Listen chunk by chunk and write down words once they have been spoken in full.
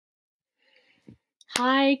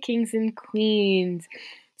Hi, kings and queens.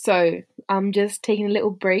 So, I'm just taking a little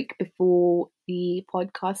break before the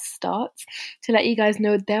podcast starts to let you guys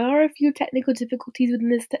know there are a few technical difficulties within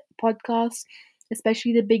this podcast,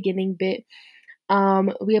 especially the beginning bit.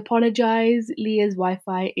 We apologize. Leah's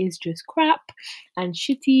Wi-Fi is just crap and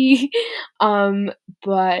shitty.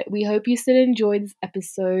 But we hope you still enjoy this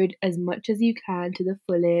episode as much as you can to the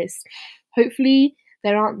fullest. Hopefully,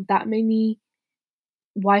 there aren't that many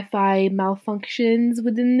Wi-Fi malfunctions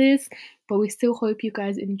within this, but we still hope you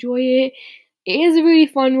guys enjoy it. It is a really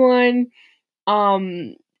fun one.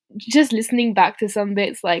 Just listening back to some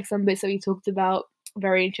bits that we talked about,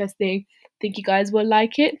 very interesting. Think you guys will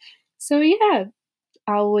like it. So yeah,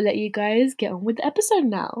 I will let you guys get on with the episode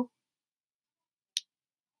now.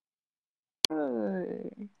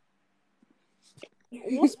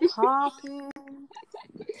 What's poppin'?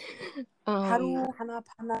 Haru, Hana,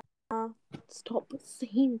 Pana. Stop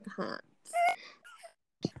saying that.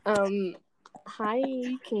 Hi,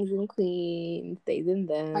 kings and queens, days and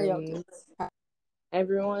them.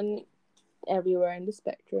 Everyone, everywhere in the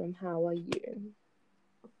spectrum, how are you?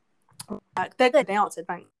 They're good. They answered.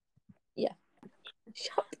 Thanks. Yeah.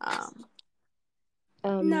 Shut up.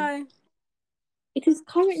 No. It is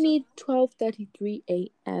currently 12:33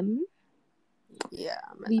 a.m. Yeah.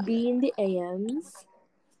 We be in the AMs.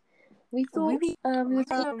 We thought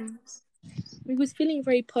we was feeling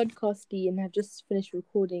very podcasty and have just finished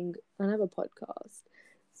recording another podcast.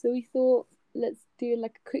 So we thought, let's do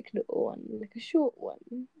like a quick little one, like a short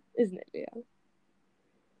one, isn't it, Leah?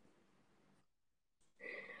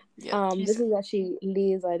 Yeah. This is actually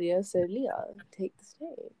Leah's idea, so Leah, take the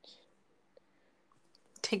stage.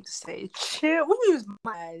 Take the stage. What do you mean it was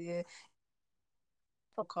my idea?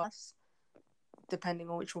 Podcast, depending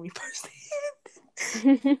on which one we posted.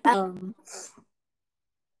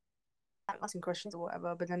 Asking questions or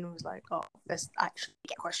whatever, but then it was like, oh, let's actually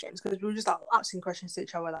get questions because we were just like asking questions to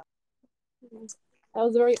each other. Like, that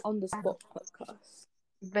was a very on the spot podcast.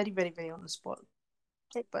 Very, very, very on the spot.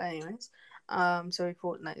 But anyways, so we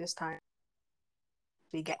thought like this time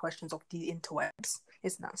we get questions off the interwebs.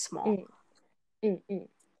 Isn't that smart? I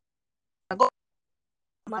got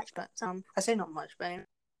much, but I say not much, but anyway.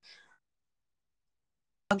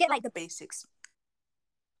 I'll get like the basics,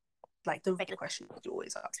 like the regular questions you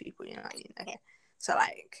always ask people. You know what I mean? Okay. So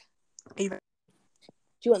like, are you ready?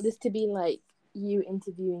 Do you want this to be like you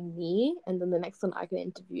interviewing me, and then the next one I can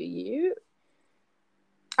interview you?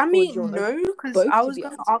 I mean, no, because I was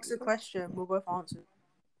going to ask a question. We'll both answer.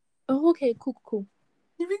 Oh, okay, cool.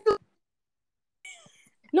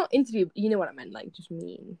 Not interview, but you know what I meant, like just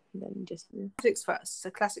me, and then just classics first. So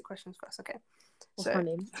classic questions first, okay? What's her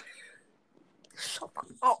name? Shut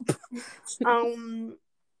up.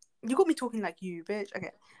 You got me talking like you, bitch.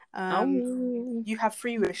 Okay. You have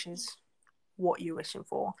 3 wishes. What are you wishing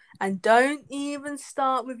for? And don't even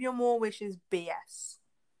start with your more wishes BS.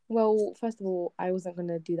 Well, first of all, I wasn't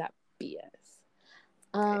gonna do that BS.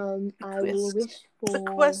 Okay. I will wish for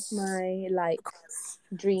my like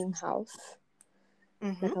dream house.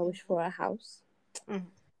 Mm-hmm. Like I wish for a house. Mm-hmm.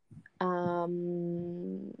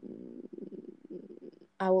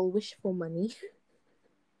 I will wish for money.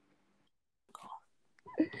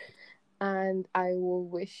 And I will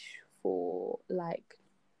wish for like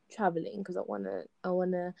traveling because I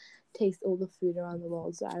wanna taste all the food around the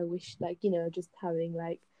world. So I wish like, you know, just having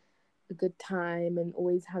like a good time and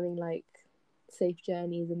always having like safe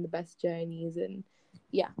journeys and the best journeys, and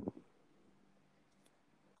yeah.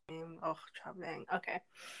 Oh, traveling. Okay.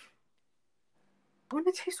 I want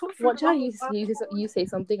to taste all the food. Watch how you say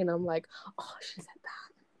something and I'm like, oh, she said that.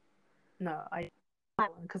 No,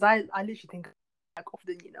 because I literally think like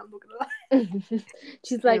often, you know, I'm not gonna lie.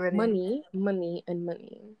 She's like money, and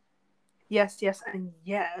money. Yes, and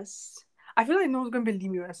yes. I feel like no one's gonna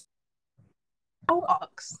believe me when I'll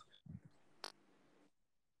ask.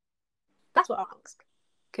 That's what I'll ask.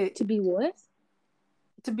 Okay. To be what?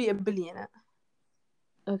 To be a billionaire.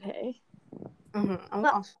 Okay. I'm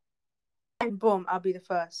gonna ask. And boom, I'll be the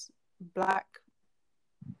first black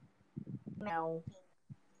male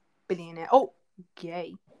billionaire. Oh,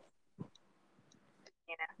 gay.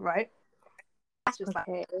 Billionaire, right? That's just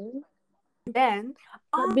okay. Like. Then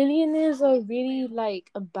billionaires are really like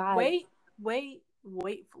a bad. Wait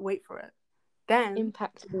for it. Then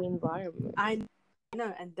impact the environment. I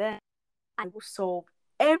know, and then I will solve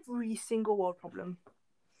every single world problem.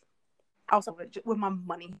 I'll solve it with my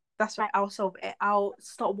money. That's right. I'll solve it. I'll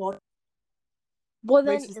stop world. Well,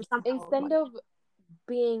 then instead of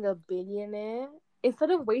being a billionaire,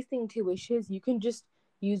 instead of wasting 2 wishes, you can just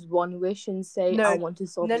use 1 wish and say, I want to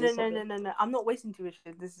solve this problem. No. I'm not wasting 2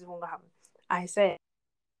 wishes. This is what will happen. I say,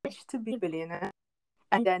 I wish to be a billionaire.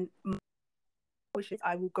 And then my wish is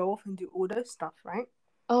I will go off and do all those stuff, right?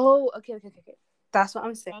 Oh, okay. That's what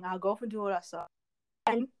I'm saying. I'll go off and do all that stuff.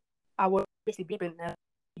 And I will basically be able to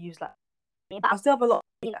use that. But I'll still have a lot of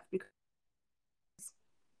money left because it's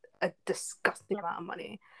a disgusting amount of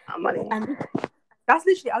money. And that's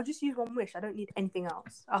literally, I'll just use one wish. I don't need anything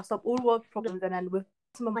else. I'll stop all world problems, and then with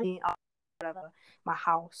some money, I'll whatever, my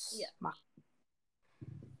house, my,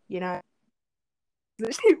 literally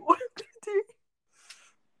what I'm gonna do.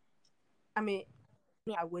 I mean,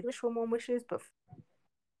 I would wish for more wishes, but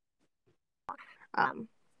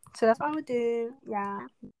so that's what I would do. Yeah,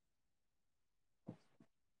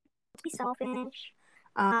 be selfish.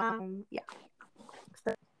 Yeah.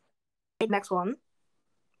 So, next one,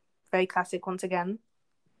 very classic once again.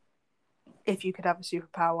 If you could have a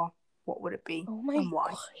superpower, what would it be? Oh my and why?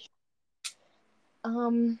 God.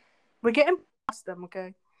 We're getting past them,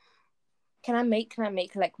 okay? Can I make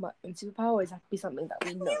like my own superpower? Or does that have to be something that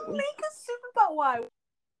we know? You make a superpower.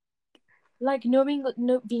 Like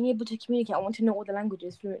being able to communicate. I want to know all the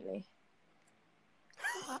languages fluently.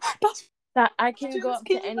 That I can go up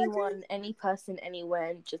to anyone, any person, anywhere,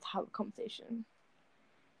 and just have a conversation.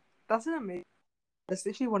 That's an amazing. That's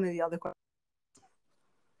literally one of the other questions.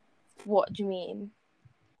 What do you mean?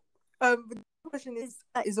 The question is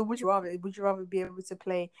would you rather? Would you rather be able to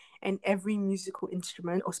play in every musical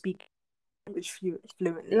instrument or speak language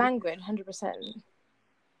fluently? Language, 100%.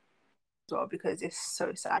 Well, because it's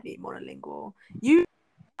so sadly monolingual. You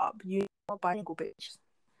are bilingual, bitch.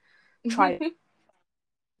 Try it.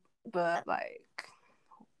 But like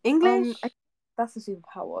English, that's a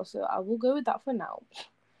superpower, so I will go with that for now.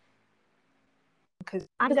 Because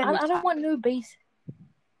I don't want no base.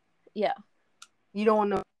 Yeah. You don't want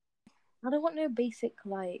no. I don't want no basic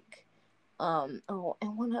like. I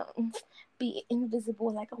want to be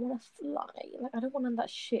invisible. Like I want to fly. Like I don't want that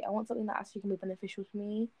shit. I want something that actually can be beneficial to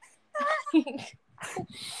me.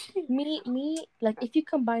 me. Like if you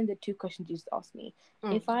combine the two questions you just asked me,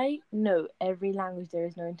 if I know every language there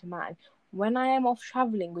is known to man, when I am off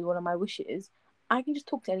traveling with one of my wishes, I can just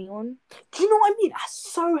talk to anyone. Do you know what I mean?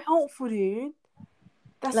 That's so helpful, dude.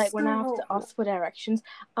 That's like so when I have helpful. to ask for directions,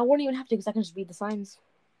 I won't even have to because I can just read the signs.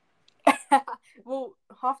 Well,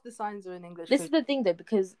 half the signs are in English. This is the thing though,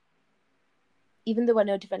 because even though I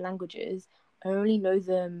know different languages, I only know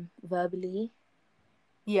them verbally.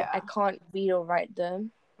 Yeah. I can't read or write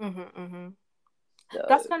them. So,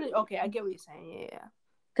 that's kind of okay. I get what you're saying. Yeah.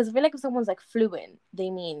 Because I feel like if someone's like fluent, they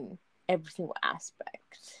mean every single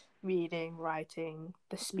aspect. Reading, writing,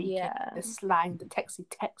 the speaking, the slang, the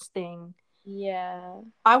texting. Yeah.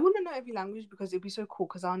 I want to know every language because it'd be so cool.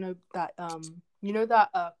 Because I know that you know that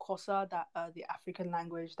Xhosa, that the African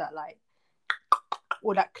language that like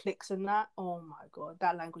all that clicks and that. Oh my god,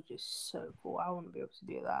 that language is so cool. I want to be able to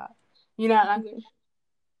do that. You know that language?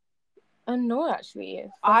 No, actually.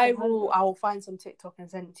 I will find some TikTok and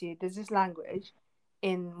send it to you. There's this language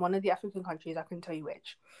in one of the African countries. I couldn't tell you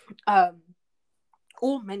which.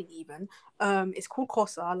 Or many even. It's called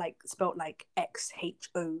Xhosa, like spelled like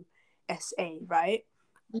Xhosa, right?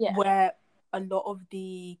 Yeah. Where a lot of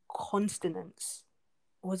the consonants,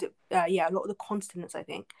 a lot of the consonants I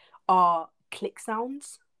think are click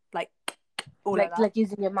sounds, like all like like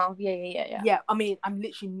using your mouth. Yeah. Yeah, I mean, I'm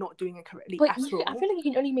literally not doing it correctly but at all. I feel like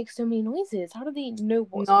you can only make so many noises. How do they know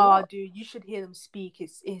what's what? Dude, you should hear them speak.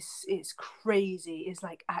 It's crazy. It's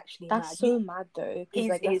like actually that's mad. so mad though, because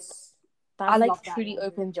like that like truly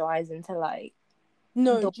opens your eyes into like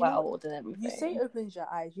the world and everything. You say opens your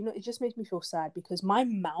eyes, it just makes me feel sad because my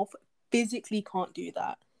mouth physically can't do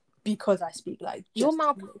that because I speak like your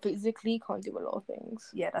mouth physically can't do a lot of things.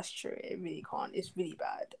 Yeah, that's true. It really can't. It's really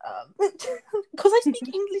bad. Because I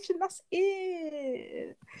speak English and that's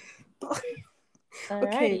it.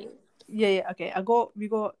 Okay. Yeah. Okay. I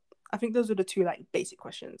think those are the two like basic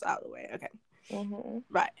questions out of the way. Okay.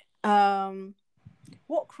 Right.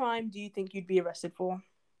 What crime do you think you'd be arrested for?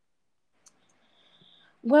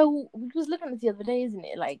 Well, we was looking at this the other day, isn't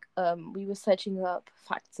it? Like, we were searching up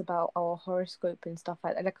facts about our horoscope and stuff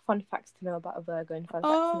like that, like fun facts to know about a Virgo and fun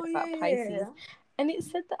facts to know about Pisces. And it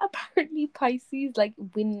said that apparently Pisces, like,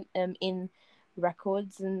 win in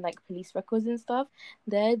records and like police records and stuff.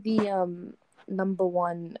 They're the number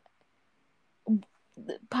one.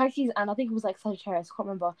 Pisces, and I think it was like Sagittarius. I can't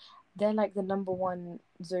remember. They're like the number one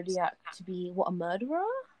zodiac to be a murderer.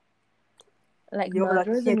 Like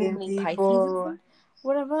murderers are normally Pisces.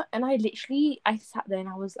 Whatever, and I sat there and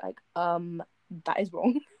I was like, that is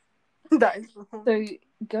wrong. That is wrong. So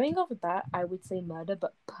going off of that, I would say murder,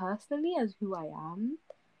 but personally, as who I am,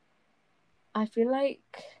 I feel like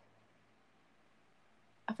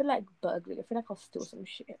burglary. I feel like I'll steal some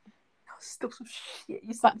shit. still some shit. You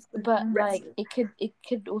But sound so like aggressive. it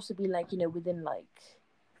could also be like, you know, within like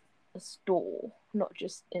a store, not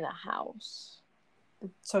just in a house.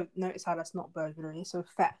 So notice how that's not burglary, so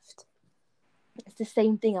theft. It's the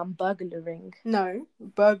same thing. I'm burglaring. No,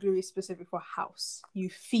 burglary is specific for a house. You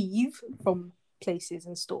thieve from places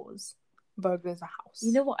and stores. Burglar is a house.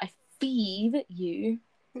 You know what? I thieve you.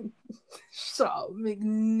 Shut up, make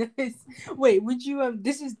noise. Wait, would you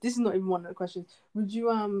this is not even one of the questions. Would you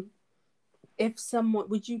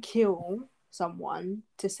would you kill someone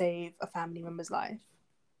to save a family member's life?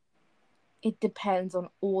 It depends on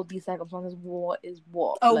all these circumstances. What is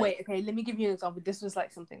what? Oh like, wait, okay, let me give you an example. This was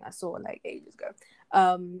like something I saw like ages ago.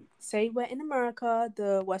 Say we're in America,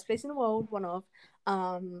 the worst place in the world, one of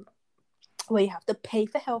where you have to pay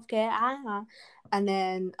for healthcare, and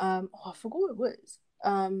then I forgot what it was.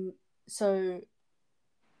 So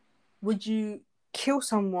would you kill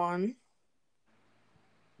someone?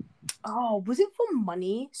 Oh, was it for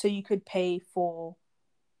money so you could pay for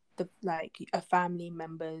the like a family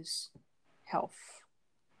member's health,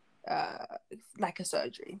 like a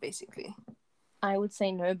surgery, basically? I would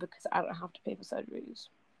say no because I don't have to pay for surgeries.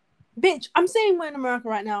 Bitch, I'm saying we're in America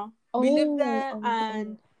right now. We live there Oh,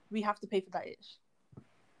 and we have to pay for that ish.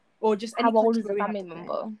 Or just how any old country is where the we have family to pay.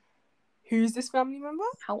 member? Who's this family member?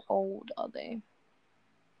 How old are they?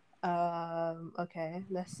 Okay,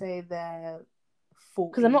 let's say they're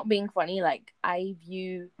 40. Because I'm not being funny. Like, I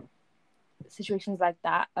view situations like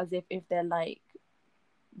that as if they're like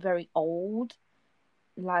very old,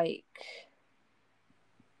 like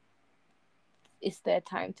it's their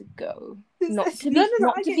time to go. Not to be, No,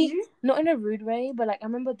 not I to get be, you. not in a rude way, but like I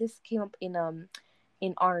remember this came up in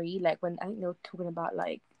RE, like when I think they were talking about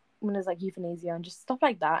like when there's like euthanasia and just stuff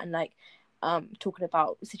like that, and like talking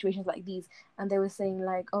about situations like these, and they were saying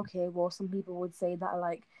like, okay, well, some people would say that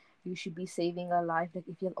like you should be saving a life, like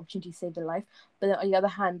if you have the opportunity to save their life, but then on the other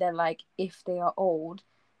hand, they're like, if they are old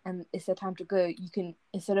and it's their time to go, you can,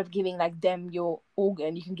 instead of giving like them your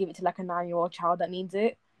organ, you can give it to like a 9-year-old child that needs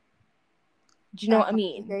it. Do you know what I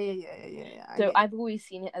mean? Yeah. So I've always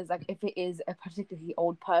seen it as like, if it is a particularly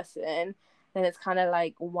old person, then it's kind of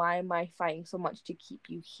like, why am I fighting so much to keep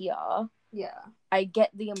you here? Yeah. I get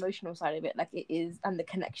the emotional side of it, like it is, and the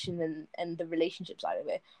connection and the relationship side of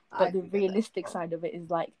it. But the realistic side of it is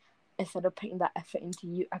like, instead of putting that effort into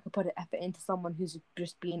you, I could put an effort into someone who's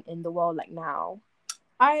just been in the world like now.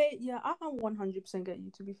 I can 100% get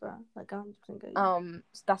you, to be fair. Like 100% get you.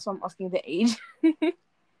 So that's why I'm asking the age.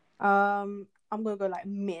 I'm gonna go like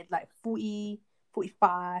mid, like 40,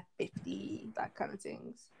 45, 50, that kind of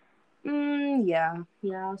things. Yeah,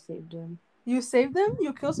 I'll save them. You save them?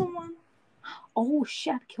 You kill someone? Oh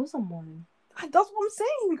shit, I'd kill someone. That's what I'm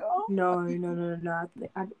saying. Oh. No.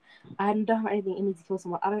 I don't have anything in me to kill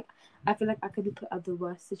someone. I feel like I could be put at the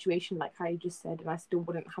worst situation, like how you just said, and I still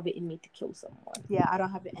wouldn't have it in me to kill someone. Yeah, I don't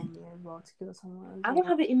have it in me as well to kill someone. I don't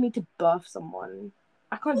have it in me to birth someone.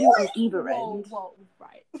 I can't do it on either end. Whoa,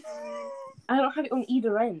 right. I don't have it on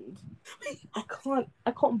either end. I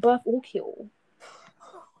can't birth or kill.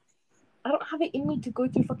 I don't have it in me to go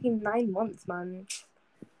through fucking 9 months, man.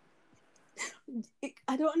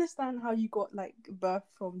 I don't understand how you got like birth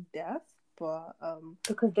from death, but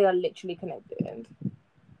because they are literally connected.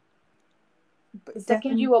 But the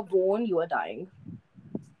second you were born, you are dying.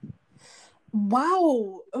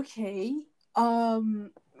 Wow. Okay. I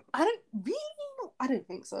don't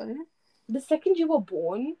think so. The second you were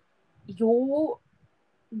born, your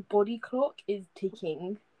body clock is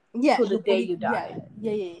ticking. Yeah. Till the day you die.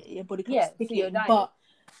 Yeah. Your body clock is ticking. So you're dying.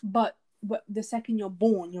 But the second you're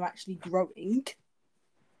born, you're actually growing.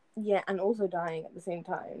 Yeah, and also dying at the same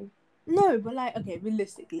time. No, but like, okay,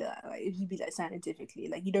 realistically, like if you be like scientifically,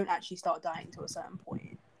 like you don't actually start dying to a certain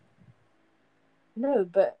point. No,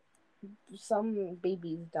 but some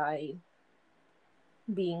babies die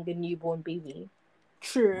being the newborn baby.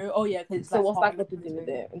 True. Oh yeah, because so like, what's that got to do with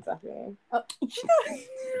it? Exactly.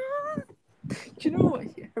 Do you know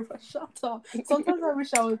what? Yeah, but shut up. Sometimes I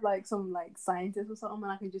wish I was like some like scientist or something,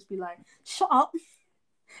 and I could just be like, shut up.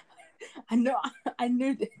 I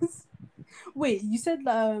know this. Wait, you said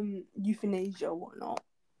euthanasia or whatnot.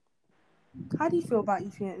 How do you feel about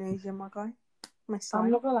euthanasia, my guy? My son.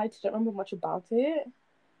 I'm not gonna lie, I don't remember much about it,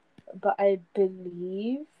 but I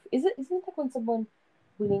believe isn't it like when someone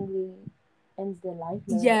willingly ends their life?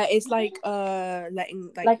 No? Yeah, it's like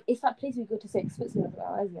letting like it's that place we go to say Switzerland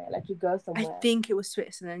now, isn't it? Like you go somewhere. I think it was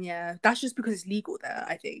Switzerland. Yeah, that's just because it's legal there.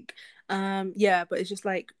 I think. Yeah, but it's just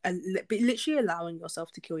like literally allowing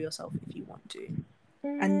yourself to kill yourself if you want to,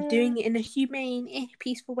 and doing it in a humane,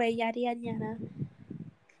 peaceful way. Yada yada yada.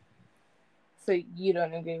 So you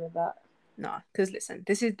don't agree with that? Nah, because listen,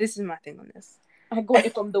 this is my thing on this. I got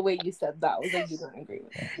it from the way you said that. I was like, you don't agree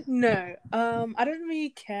with it. No, I don't really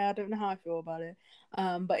care. I don't know how I feel about it.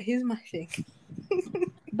 But here's my thing.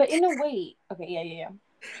 But in a way, okay, yeah.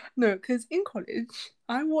 No, because in college,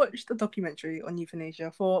 I watched a documentary on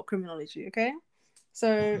euthanasia for criminology. Okay,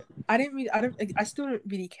 so I still don't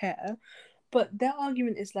really care. But their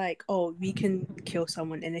argument is like, oh, we can kill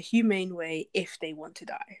someone in a humane way if they want to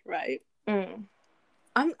die, right? Mm.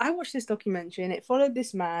 I watched this documentary and it followed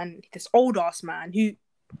this man, this old ass man who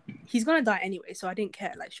he's gonna die anyway, so I didn't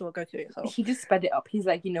care. Like, sure, go kill yourself. He just sped it up. He's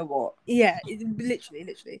like, you know what? Yeah,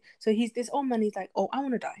 literally. So he's this old man. He's like, oh, I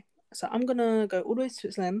want to die, so I'm gonna go all the way to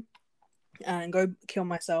Switzerland and go kill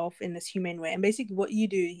myself in this humane way. And basically, what you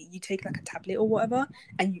do, you take like a tablet or whatever,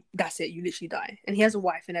 and that's it. You literally die. And he has a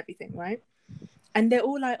wife and everything, right? And they're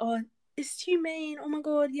all like, oh, it's humane. Oh my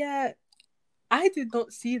god, yeah. I did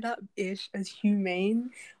not see that ish as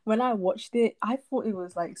humane. When I watched it, I thought it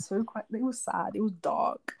was like so quite. It was sad. It was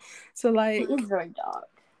dark. So like, It is very dark.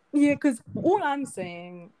 yeah, because all I'm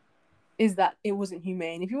saying is that it wasn't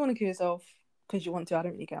humane. If you want to kill yourself because you want to, I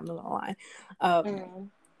don't really care. I'm not gonna lie.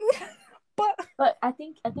 But I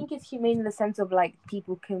think it's humane in the sense of like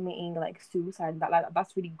people committing like suicide and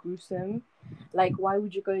that's really gruesome. Like, why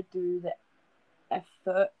would you go through the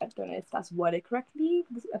effort? I don't know if that's worded correctly.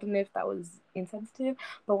 I don't know if that was insensitive,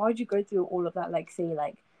 but why would you go through all of that? Like, say,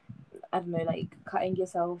 like, I don't know, like cutting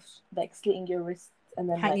yourself, like slitting your wrists, and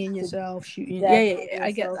then hanging like yourself, shooting. death, Yeah.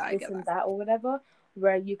 I get that. this and that or whatever.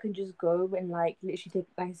 Where you can just go and like literally take,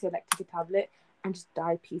 like I said, like take a tablet and just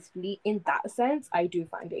die peacefully. In that sense, I do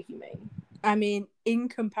find it humane. I mean, in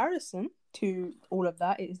comparison to all of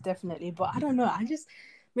that, it is definitely. But I don't know. I just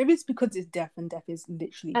maybe it's because it's death, and death is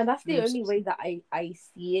literally. And that's the only way that I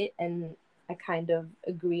see it, and I kind of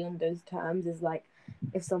agree on those terms. Is like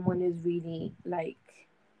if someone is really like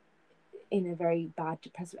in a very bad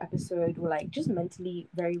depressive episode or like just mentally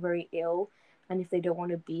very very ill, and if they don't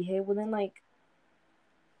want to be here, well then like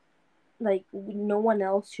no one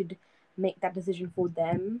else should make that decision for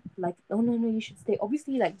them. Like, oh no, you should stay.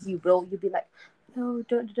 Obviously, like you'll be like, no,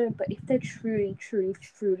 don't. But if they're truly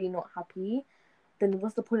not happy, then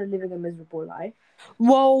what's the point of living a miserable life?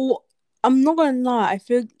 Well, I'm not gonna lie. I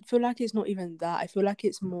feel like it's not even that. I feel like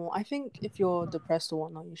it's more. I think if you're depressed or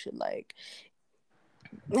whatnot, you should like.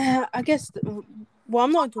 I guess. Well,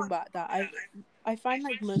 I'm not talking about that. I find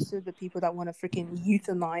like most of the people that want to freaking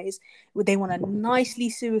euthanize, they want to nicely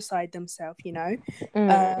suicide themselves, you know.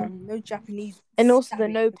 No Japanese. And also the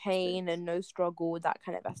no pain and no struggle, that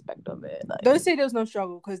kind of aspect of it. Like, don't say there was no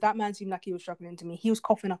struggle, because that man seemed like he was struggling to me. He was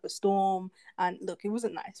coughing up a storm, and look, it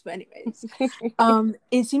wasn't nice. But anyways,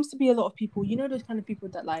 it seems to be a lot of people. You know, those kind of people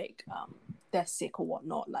that like they're sick or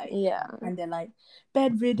whatnot, like yeah, and they're like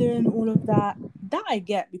bedridden, all of that. That I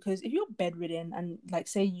get, because if you're bedridden and like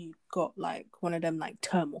say you got like one of them like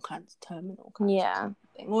terminal cancer, yeah,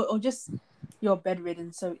 or just you're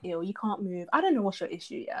bedridden, so ill you can't move. I don't know what's your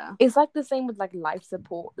issue. Yeah, it's like the same with like life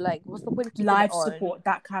support. Like, what's the point of keeping life it on? support,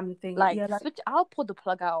 that kind of thing. Like, yeah, like, switch. I'll pull the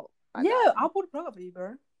plug out. I'll pull the plug out for you,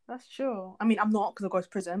 bro. That's true. I mean, I'm not, because I go to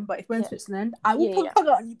prison, but if we're in Switzerland, I will pull the plug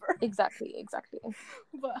out on you, bro. Exactly.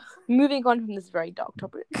 But moving on from this very dark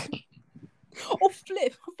topic. Oh,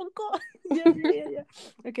 flip! I forgot. Yeah.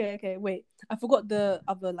 Okay. Wait, I forgot the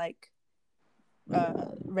other like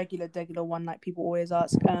regular one like people always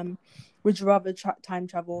ask. Would you rather time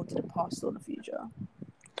travel to the past or the future?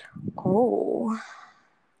 Oh,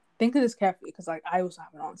 think of this carefully, because like I also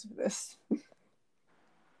have an answer for this.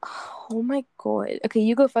 Oh my god. Okay,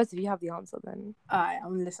 you go first if you have the answer then. Alright,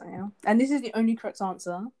 I'm listening now. And this is the only correct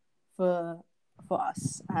answer for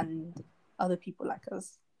us and other people like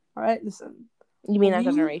us. Alright, listen. You mean our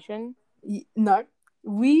generation? No.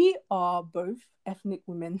 We are both ethnic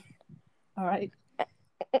women. Alright?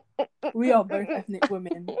 We are both ethnic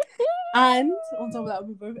women. And on top of that,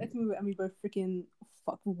 we're both ethnic women and we both freaking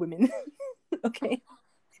fuck with women. Okay?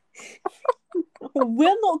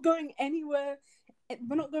 We're not going anywhere.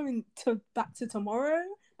 We're not going back to tomorrow.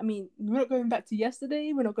 I mean, we're not going back to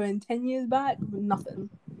yesterday. We're not going 10 years back. Nothing.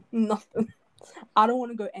 I don't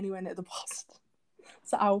want to go anywhere near the past.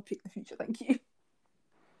 So I will pick the future. Thank you.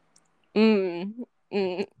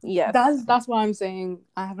 Yeah. That's why I'm saying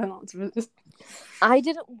I have an answer for this. I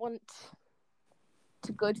didn't want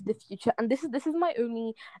to go to the future, and this is my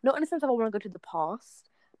only, not in the sense of I want to go to the past,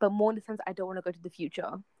 but more in the sense I don't want to go to the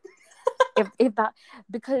future. if that,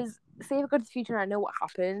 because say if I go to the future and I know what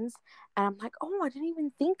happens, and I'm like, oh, I didn't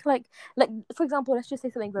even think like for example, let's just say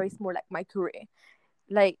something very small, like my career.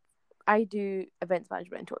 Like, I do events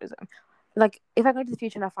management and tourism. Like, if I go to the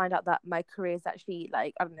future and I find out that my career is actually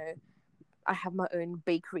like, I don't know, I have my own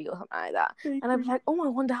bakery or something like that. And I'm like, oh, I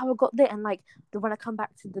wonder how I got there. And like, when I come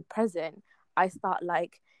back to the present, I start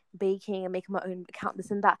like baking and making my own account,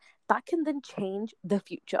 this and that. That can then change the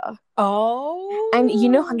future. Oh. And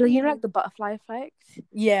like the butterfly effect?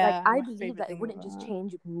 Yeah. Like, I believe that it wouldn't just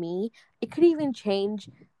change me. It could even change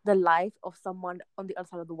the life of someone on the other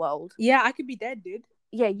side of the world. Yeah, I could be dead, dude.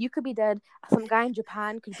 Yeah, you could be dead. Some guy in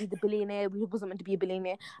Japan could be the billionaire who wasn't meant to be a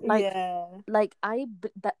billionaire. Like, like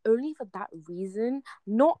that only for that reason.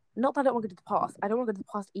 Not that I don't want to go to the past. I don't want to go to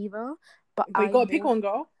the past either. But you gotta pick one,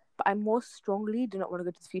 girl. But I more strongly do not want to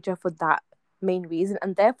go to the future for that main reason,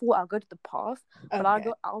 and therefore I'll go to the past. But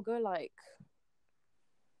I'll go like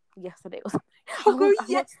yesterday or something.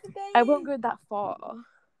 I won't go that far.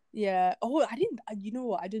 Yeah. Oh, I didn't. You know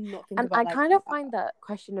what? I did not think and about. I kind of find that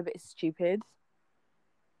question a bit stupid.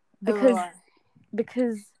 Because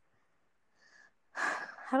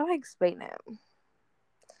how do I explain it?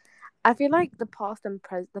 I feel like the past and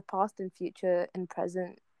future and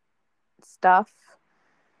present stuff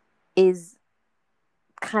is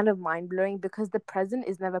kind of mind-blowing, because the present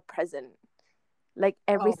is never present. Like,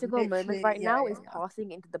 every single moment right now is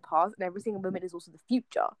passing into the past, and every single moment is also the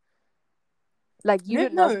future. Like, you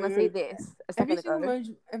didn't know I was gonna say this a second ago.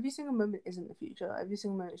 Every single moment isn't the future. Every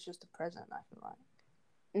single moment is just the present, I feel like.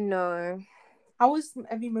 No. How is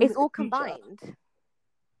every moment? It's all combined.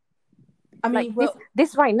 I mean, like,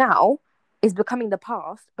 this right now is becoming the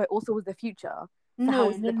past, but also was the future. So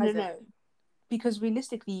no. Because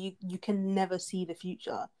realistically, you can never see the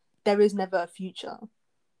future. There is never a future.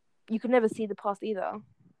 You can never see the past either.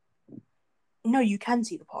 No, you can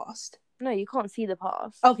see the past. No, you can't see the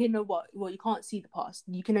past. Okay, no, what? Well, you can't see the past.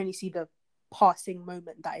 You can only see the passing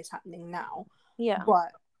moment that is happening now. Yeah.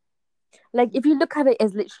 But like, if you look at it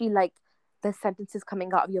as literally like the sentences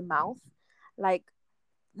coming out of your mouth, like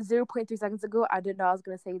 0.3 seconds ago, I didn't know I was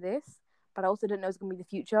going to say this, but I also didn't know it's going to be the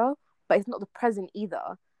future. But it's not the present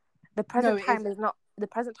either. The present time is not. The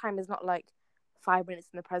present time is not like 5 minutes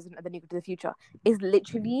in the present and then you go to the future. It's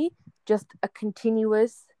literally just a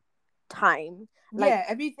continuous time. Like, yeah,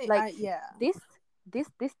 everything. Like this.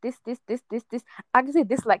 I can say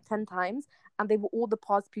this like 10 times, and they were all the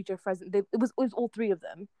past, future, present. It was all three of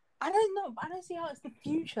them. I don't know. I don't see how it's the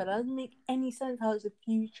future. That doesn't make any sense. How it's the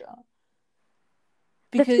future.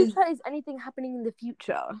 Because the future is anything happening in the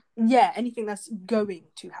future. Yeah, anything that's going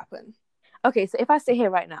to happen. Okay, so if I sit here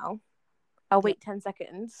right now, I'll wait 10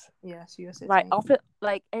 seconds. Yeah, so you're sitting. Right, after,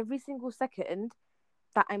 like, every single second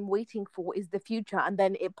that I'm waiting for is the future, and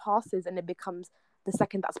then it passes and it becomes the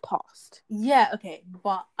second that's passed. Yeah, okay,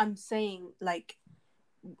 but I'm saying, like,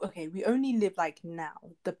 okay, we only live like now,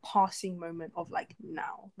 the passing moment of like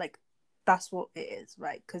now, like that's what it is,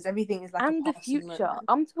 right? Because everything is like and a the future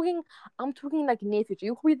moment. I'm talking like near future.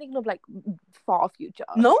 You're probably thinking of like far future.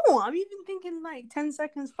 No, I'm even thinking like 10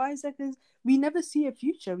 seconds, 5 seconds. We never see a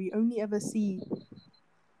future. We only ever see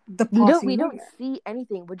the passing we moment. Don't see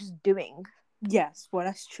anything. We're just doing. Yes, well,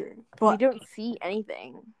 that's true, but we don't see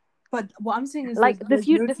anything. But what I'm saying is, like, the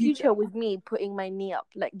future was me putting my knee up,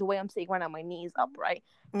 like the way I'm sitting right now. My knee is up, right?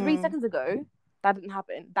 3 seconds ago, that didn't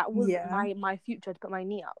happen. That was my future to put my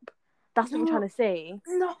knee up. That's what I'm trying to say.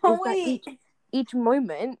 No, wait. That each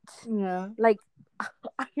moment, like,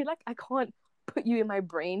 I feel like I can't put you in my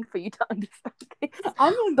brain for you to understand this.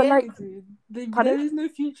 I'm not getting it, dude. There is no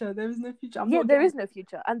future. There is no future. There is no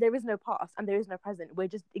future, and there is no past, and there is no present. We're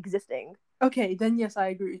just existing. Okay, then yes, I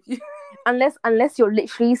agree with you. Unless you're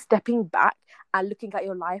literally stepping back and looking at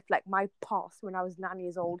your life, like my past when I was 9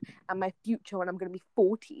 years old and my future when I'm going to be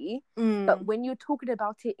 40. But when you're talking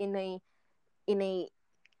about it in a when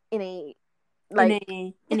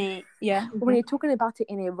you're talking about it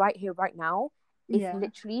in a right here, right now, it's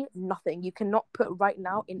literally nothing. You cannot put right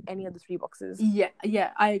now in any of the 3 boxes. Yeah,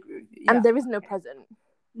 I agree with you. And there is no present.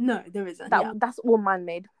 No, there isn't. That's all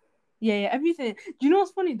man-made. Yeah, everything. Do you know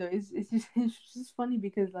what's funny though? It's just funny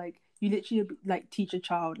because like you literally like teach a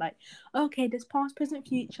child like, okay, there's past, present,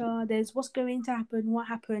 future. There's what's going to happen, what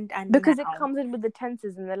happened, and because now. It comes in with the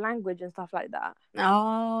tenses and the language and stuff like that.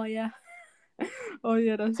 Oh yeah, oh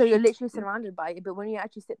yeah. That's so true. You're literally surrounded by it, but when you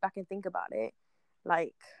actually sit back and think about it,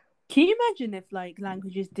 like, can you imagine if like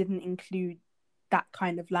languages didn't include that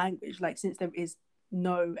kind of language? Like, since there is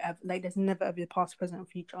there's never ever past, present, or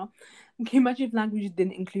future. Can you imagine if languages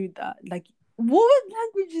didn't include that? Like, what would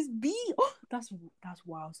languages be? Oh, that's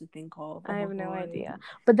wild to think of. I have no idea.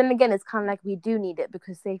 But then again, it's kind of like we do need it,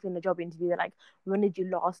 because say in the job interview, they're like, when did you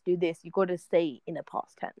last do this? You got to say in a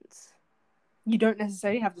past tense. You don't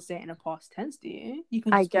necessarily have to say it in a past tense, do you? You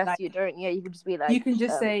can. I guess you don't. Yeah, you can just be like. You can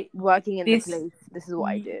just say working in this place. This is what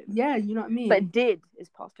I did. Yeah, you know what I mean. But did is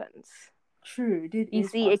past tense. True, it You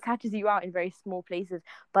is see, it fast. catches you out in very small places,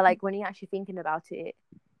 but like when you're actually thinking about it,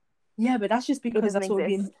 Yeah, but that's just it because doesn't that's what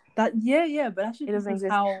exist. but that's It just doesn't because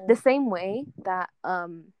exist. how The same way that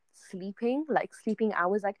sleeping, like sleeping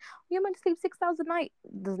hours, like you're meant to sleep 6 hours a night,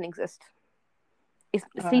 doesn't exist.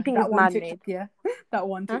 Sleeping is that one man-made. TikTok, yeah. That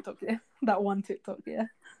one Huh? TikTok, yeah. That one TikTok, yeah.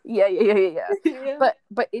 Yeah. Yeah.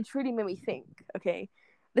 But it truly made me think. Okay,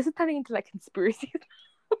 this is turning into like conspiracies.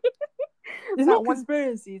 It's not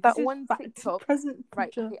conspiracy. This That is one fact. TikTok. Present,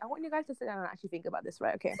 Right. future. Okay. I want you guys to sit down and actually think about this.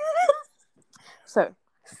 Right. Okay. So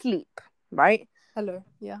sleep. Right. Hello.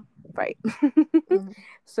 Yeah. Right. Mhm.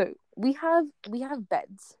 So we have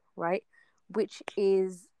beds. Right. Which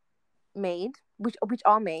is made, which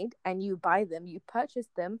are made, and you buy them. You purchase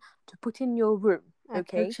them to put in your room. I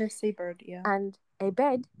Okay. purchased a bird, yeah. And a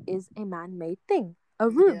bed is a man-made thing. A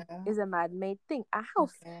room Yeah. is a man-made thing. A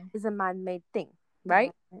house Okay. is a man-made thing.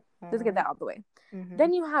 Right. Let's get that out of the way. Mm-hmm.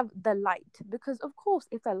 Then you have the light, because of course,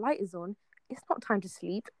 if the light is on, it's not time to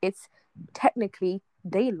sleep. It's technically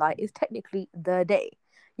daylight. It's technically the day.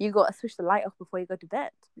 You got to switch the light off before you go to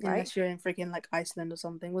bed, right? Unless you're in freaking like Iceland or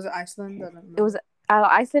something. Was it Iceland? I don't know. It was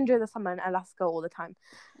Iceland during the summer and Alaska all the time.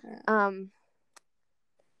 Yeah.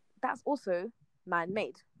 That's also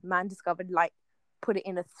man-made. Man discovered light, put it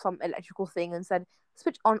in some electrical thing, and said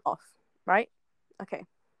switch on off. Right? Okay.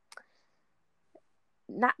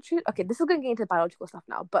 Naturally, okay, this is going to get into biological stuff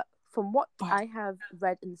now, but from what I have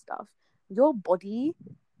read and stuff, your body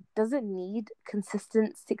doesn't need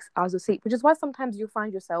consistent 6 hours of sleep, which is why sometimes you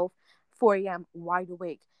find yourself 4 a.m. wide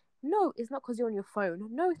awake. No, it's not because you're on your phone.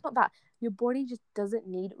 No, it's not that. Your body just doesn't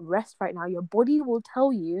need rest right now. Your body will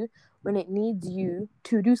tell you when it needs you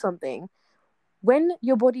to do something. When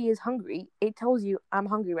your body is hungry, it tells you, I'm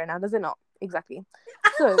hungry right now, does it not? Exactly.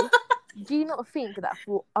 So, do you not think that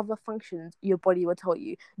for other functions, your body will tell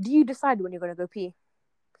you? Do you decide when you're going to go pee?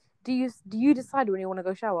 Do you decide when you want to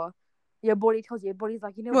go shower? Your body tells you. Your body's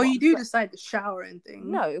like, you know well, what? you do decide to shower and things.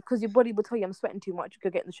 No, because your body will tell you, I'm sweating too much.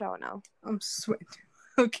 Go get in the shower now. I'm sweating.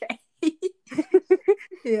 Okay.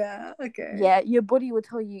 Yeah, okay. Yeah, your body will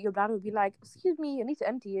tell you, your bladder will be like, excuse me, I need to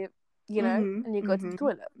empty it, you know, and you go to the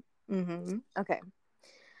toilet. Mm-hmm. Okay.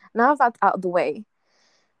 Now that's out of the way,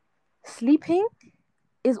 sleeping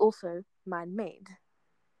is also man-made,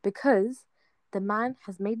 because the man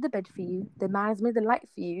has made the bed for you, the man has made the light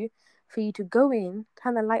for you to go in,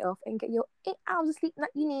 turn the light off, and get your 8 hours of sleep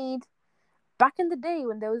that you need. Back in the day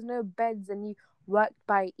when there was no beds and you worked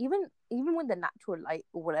by even with the natural light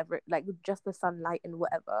or whatever, like with just the sunlight and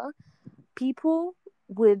whatever, people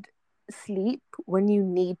would sleep when you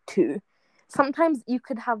need to. Sometimes you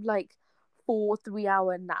could have like 4 3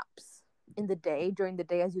 hour naps in the day, during the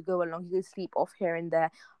day as you go along. You could sleep off here and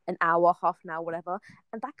there, an hour, half an hour, whatever,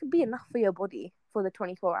 and that could be enough for your body for the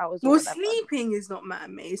 24 hours or Well, whatever. sleeping is not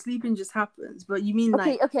man-made. Sleeping just happens. But you mean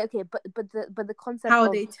okay, like but the concept how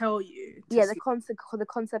of they tell you? yeah, sleep. the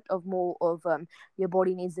concept of more of your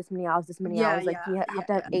body needs this many hours, like you have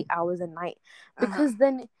to have 8 hours a night, because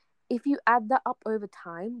then if you add that up over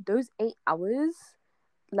time, those 8 hours,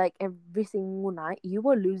 like every single night, you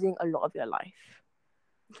are losing a lot of your life.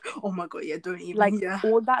 Oh my god, yeah, don't even, like yeah.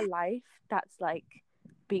 all that life that's like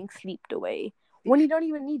being sleeped away when you don't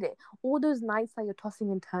even need it. All those nights that you're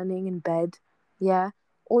tossing and turning in bed, yeah,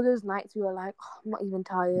 all those nights you are like, oh, I'm not even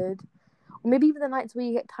tired. Or maybe even the nights where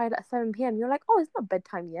you get tired at 7 p.m. You're like, oh, it's not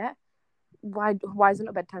bedtime yet. Why is it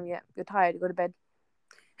not bedtime yet? You're tired, go to bed.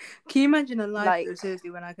 Can you imagine a life Like, though, seriously,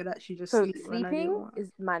 when I could actually just so sleep when I didn't sleeping want?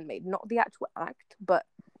 is man-made, not the actual act, but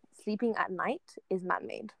sleeping at night is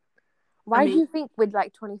man-made. Why do you think with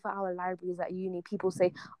like 24-hour libraries at uni, people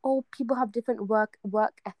say, oh, people have different work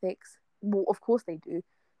ethics? Well, of course they do,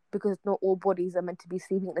 because not all bodies are meant to be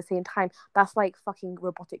sleeping at the same time. That's like fucking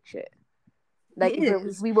robotic shit. Like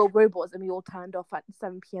if we were robots and we all turned off at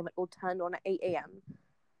 7 p.m. and all turned on at 8 a.m.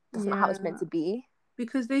 That's not how it's meant to be.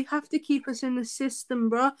 Because they have to keep us in the system,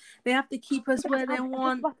 bro. They have to keep us where they want. I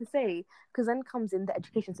was about to say, because then comes in the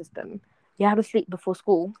education system. You have to sleep before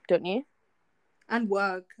school, don't you? And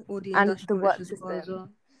work, or the And the work system. system.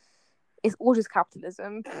 It's all just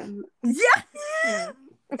capitalism. Yeah!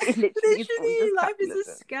 It literally life is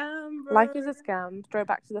a scam, bro. Life is a scam. Throw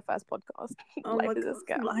back to the first podcast. Oh Life my is god,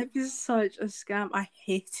 a scam. life is such a scam. I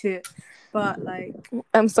hate it. But like,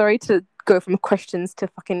 I'm sorry to go from questions to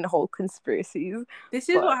fucking whole conspiracies. This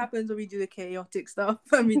is what happens when we do the chaotic stuff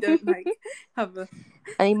and we don't like have a.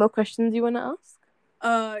 Any more questions you want to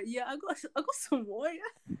ask? Yeah, I got some more.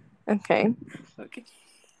 Yeah. Okay. Okay.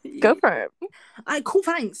 Go for it. Alright, cool.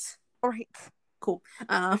 Thanks. All right. Cool.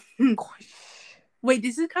 Wait,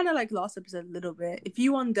 this is kind of like last episode a little bit. If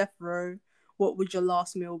you on death row, what would your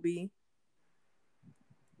last meal be?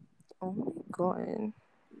 Oh my god.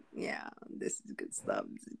 Yeah, this is good stuff.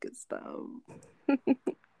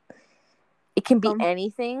 It can be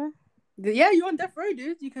anything. Yeah, you're on death row,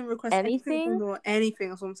 dude. You can request anything Anything? from the anything.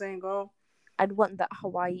 That's what I'm saying, girl. I'd want that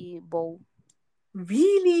Hawaii bowl.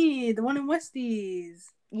 Really? The one in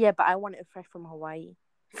Westies? Yeah, but I want it fresh from Hawaii.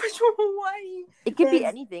 Fresh from Hawaii? It could be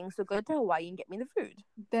anything, so go to Hawaii and get me the food.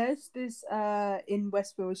 There's this in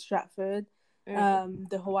Westfield, Stratford,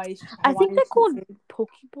 the Hawaiian I think they're called food. poke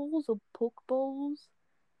bowls or poke bowls.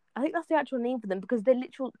 I think that's the actual name for them because they're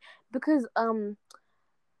literal. Because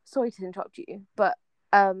sorry to interrupt you, but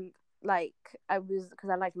like I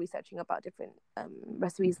like researching about different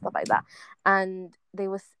recipes, stuff like that, and they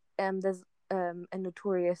was there's a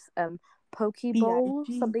notorious poke bowl,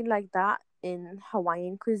 something like that, in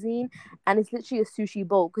Hawaiian cuisine, and it's literally a sushi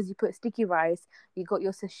bowl because you put sticky rice, you got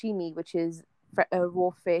your sashimi, which is raw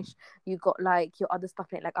fish, you got like your other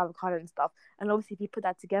stuff in it, like avocado and stuff, and obviously if you put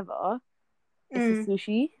that together, it's a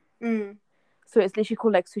sushi. So it's literally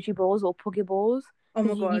called like sushi bowls or poke bowls. Oh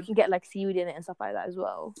my god! You can get like seaweed in it and stuff like that as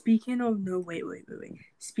well. Speaking of wait.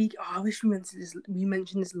 I wish we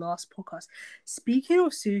mentioned this last podcast. Speaking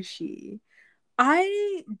of sushi,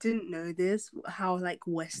 I didn't know this, how like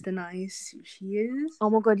westernized sushi is. Oh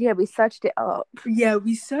my god, yeah, we searched it up. Yeah,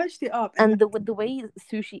 we searched it up, and the way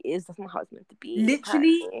sushi is, that's not how it's meant to be.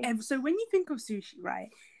 Literally, so when you think of sushi, right?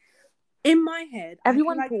 In my head,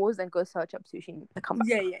 everyone pause and go search up sushi and come back.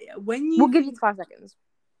 Yeah. We'll give you 5 seconds.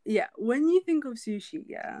 Yeah, when you think of sushi,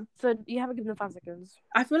 So you haven't given them 5 seconds.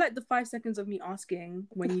 I feel like the 5 seconds of me asking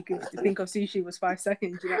when you think of sushi was 5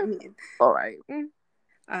 seconds. You know what I mean? All right.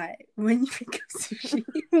 Alright. When you think of sushi,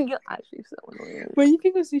 you're actually so annoying. When you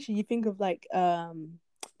think of sushi, you think of like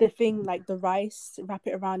the thing, like the rice, wrap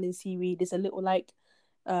it around in seaweed. There's a little like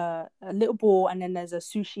a little ball, and then there's a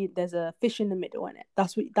fish in the middle in it.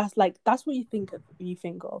 That's what you think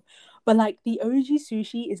of. But like the OG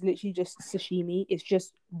sushi is literally just sashimi. It's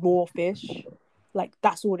just raw fish. Like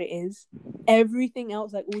that's all it is. Everything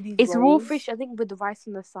else, like all these it's rolls, raw fish, I think, with the rice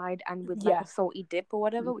on the side and with like a salty dip or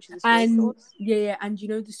whatever, which is a soy sauce. And you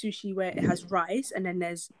know the sushi where it has rice and then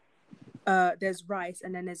there's rice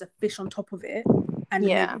and then there's a fish on top of it, and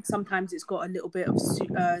then sometimes it's got a little bit of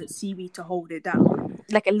seaweed to hold it down,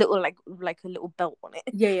 like a little like a little belt on it.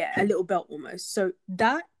 A little belt almost. So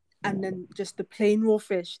that, and then just the plain raw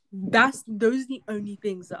fish. Those are the only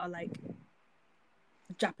things that are like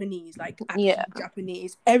Japanese, like actually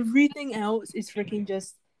Japanese. Everything else is freaking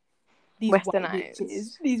just these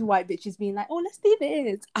white bitches being like, oh, let's do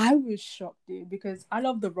this. I was shocked, dude, because I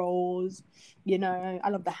love the rolls, you know, I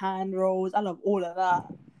love the hand rolls, I love all of that.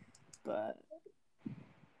 But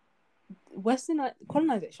Western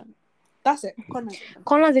colonization. That's it.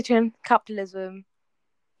 Colonization, capitalism.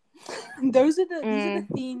 These are the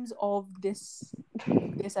themes of this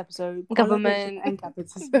episode. Government and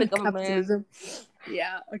capitalism. The government. Capitalism.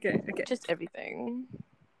 Yeah. Okay. Just everything.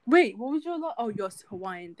 Wait, what was your your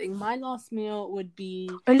Hawaiian thing? My last meal would be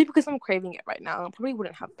only because I'm craving it right now. I probably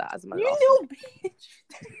wouldn't have that as my last little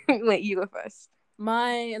bitch. Wait, you go first.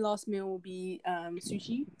 My last meal will be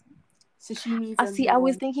sushi. Sashimi. I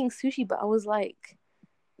was thinking sushi, but I was like,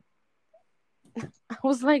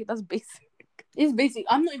 that's basic. It's basic.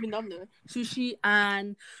 I'm not even done though. Sushi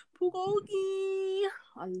and bulgogi.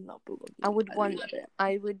 I love bulgogi.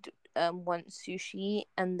 I would want sushi,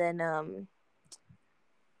 and then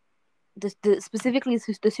the specifically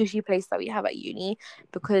the sushi place that we have at uni,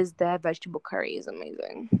 because their vegetable curry is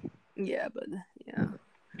amazing. Yeah, but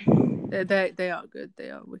they are good.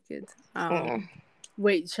 They are wicked.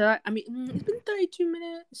 Wait, should I? I mean, it's been 32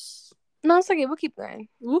 minutes. No, it's okay. We'll keep going.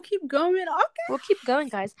 Okay. We'll keep going,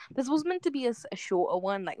 guys. This was meant to be a shorter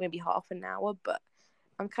one, like maybe half an hour, but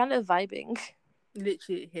I'm kind of vibing.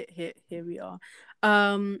 Literally, here we are.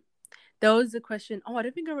 There was a question. Oh, I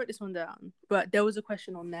don't think I wrote this one down, but there was a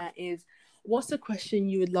question on there. What's a question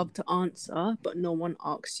you would love to answer, but no one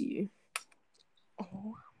asks you?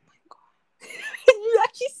 Oh my god! You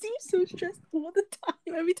actually seem so stressed all the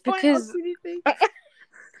time. Every time I ask anything.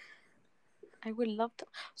 I would love to.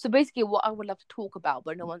 So basically, what I would love to talk about,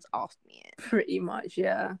 but no one's asked me it. Pretty much,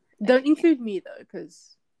 yeah. Don't include me though,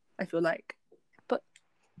 because I feel like. But.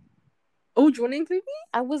 Oh, do you want to include me?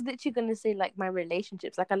 I was literally gonna say like my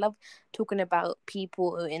relationships. Like I love talking about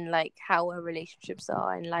people and like how our relationships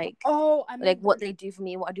are and like what they do for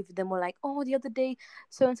me, what I do for them. Or like, oh, the other day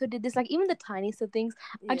so and so did this. Like even the tiniest of things.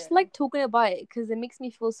 Yeah. I just like talking about it because it makes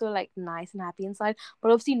me feel so like nice and happy inside.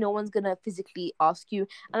 But obviously, no one's gonna physically ask you.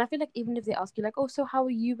 And I feel like even if they ask you, like, oh, so how are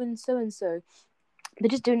you and so, they're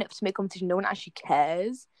just doing it to make conversation. No one actually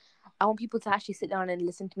cares. I want people to actually sit down and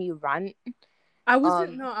listen to me rant. I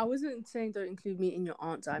wasn't saying don't include me in your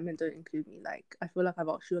answer. I meant don't include me. Like, I feel like I've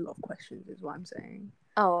asked you a lot of questions, is what I'm saying.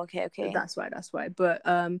 Oh, okay. That's why. But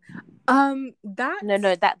that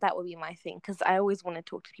No, that would be my thing, because I always want to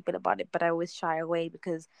talk to people about it, but I always shy away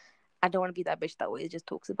because I don't want to be that bitch that always just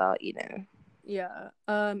talks about, Yeah.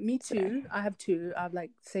 Me too. I have two. I have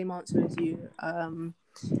like same answer as you.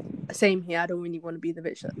 Same here. I don't really want to be the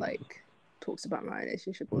bitch that like talks about my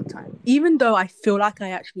relationship all the time, even though I feel like I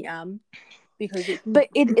actually am, because it's. But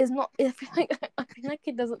it is not. I feel like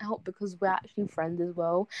it doesn't help because we're actually friends as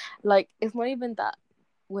well. Like, it's not even that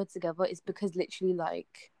we're together. It's because literally,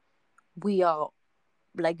 like, we are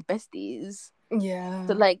like besties. Yeah.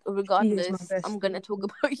 So, like, She is my regardless, I'm bestie. gonna talk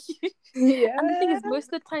about you. Yeah. And the thing is, most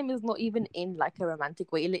of the time, it's not even in like a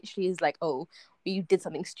romantic way. It literally is like, oh, you did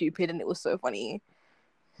something stupid and it was so funny.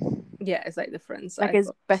 Yeah, it's like the friends. Like, it's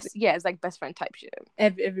best. Yeah, it's like best friend type shit.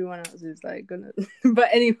 Everyone else is like gonna. But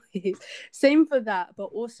anyways, same for that. But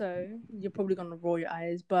also, you're probably gonna roll your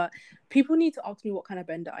eyes. But people need to ask me what kind of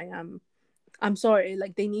bender I am. I'm sorry,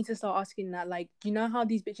 like they need to start asking that. Like, you know how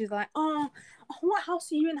these bitches are like, what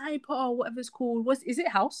house are you in Harry Potter or whatever it's called? Is it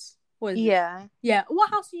house? What is it? Yeah. What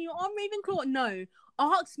house are you on Ravenclaw? No.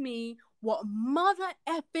 Ask me what mother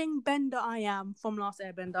effing bender I am from Last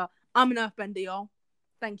Airbender. I'm an earthbender, y'all.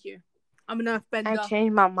 Thank you. I'm an earthbender. I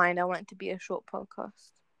changed my mind. I want it to be a short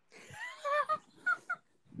podcast.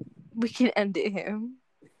 We can end it here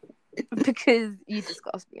because you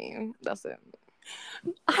disgust me. That's it.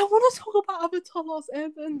 I want to talk about Avatar Last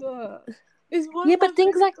Airbender. Yeah, but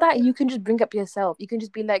things like that you can just bring up yourself. You can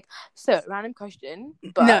just be like, so random question,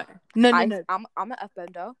 but no. I'm an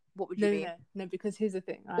earthbender. What would you be? No, because here's the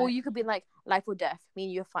thing. Right? Or you could be like life or death. Me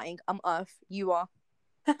and you are fighting. I'm Earth. You are.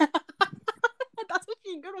 That's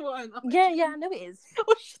actually a good one. Yeah, I know it is.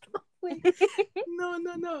 Oh, wait.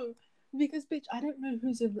 No. Because bitch, I don't know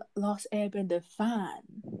who's a Last Airbender fan.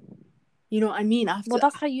 You know what I mean? Well,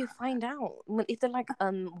 that's how you find out. If they're like,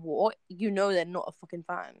 what? You know they're not a fucking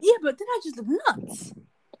fan. Yeah, but then I just look nuts.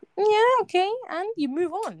 Yeah, okay. And you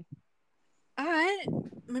move on. Alright.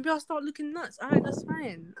 Maybe I'll start looking nuts. Alright, that's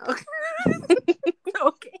fine. Okay.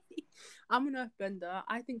 Okay. I'm an earthbender.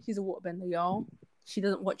 I think she's a waterbender, y'all. She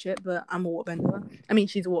doesn't watch it, but I'm a waterbender. I mean,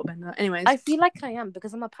 she's a waterbender. Anyways. I feel like I am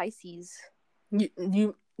because I'm a Pisces.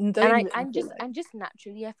 You don't and I'm just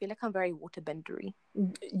naturally, I feel like I'm very waterbendery.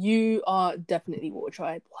 You are definitely water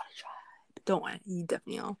tribe. Don't worry, you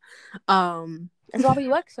definitely are. That's why we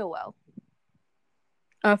work so well.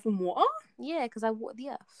 Earth and water? Yeah, because I water the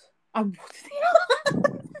earth. I water the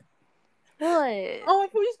earth? What? Oh, I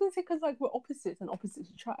thought you were going to say because like we're opposites and opposites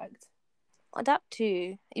attract. That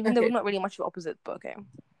too. Even though we're not really much of opposites, but okay.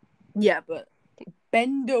 Yeah, but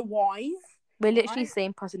bender-wise, we're literally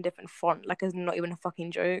same person, different font. Like, it's not even a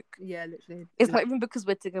fucking joke. Yeah, literally. It's not even because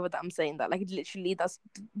we're together that I'm saying that. Like, literally, that's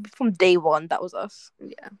from day one. That was us.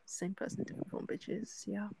 Yeah, same person, different font, bitches.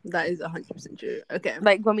 Yeah, that is 100% true. Okay.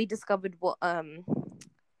 Like when we discovered what fuck's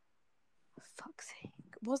sake,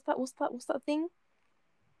 what's that thing?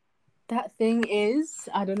 That thing is,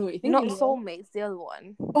 I don't know what you think. Not soulmates, the other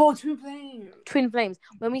one. Oh, twin flames. Twin flames.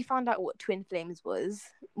 When we found out what twin flames was,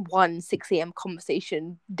 6 a.m.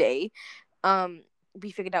 conversation day,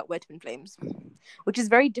 we figured out we're twin flames, which is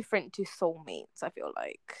very different to soulmates. I feel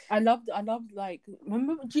like I loved like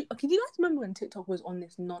remember. Can you guys remember when TikTok was on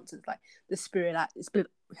this nonsense like the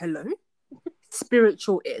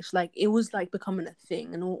spiritual-ish, like it was like becoming a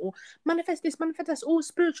thing and all manifest this, manifest that, all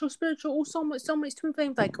spiritual, all soulmates, twin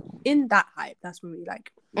flames, like in that hype. That's when we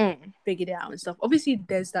like figured it out and stuff. Obviously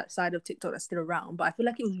there's that side of TikTok that's still around, but I feel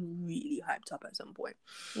like it was really hyped up at some point.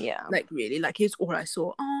 Yeah, like really, like here's all I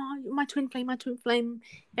saw. Oh, my twin flame, yeah. Do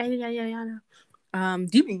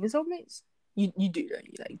you believe in soulmates? You do, don't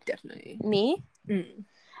you? Like, definitely. Me?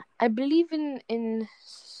 I believe in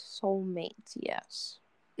soulmates, yes.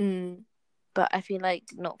 But I feel like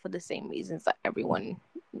not for the same reasons that everyone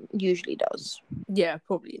usually does. Yeah,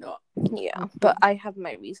 probably not. Yeah, but I have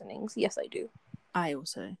my reasonings. Yes, I do. I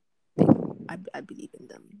also think I believe in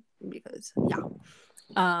them because yeah.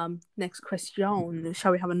 Next question.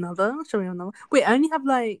 Shall we have another? Wait, I only have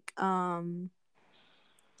like okay, I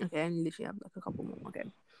only literally have like a couple more.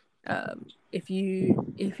 Okay. If you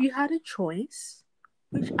had a choice,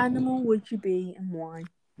 which animal would you be and why?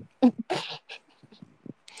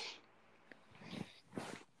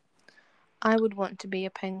 I would want to be a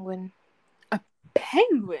penguin. A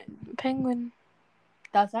penguin? Penguin.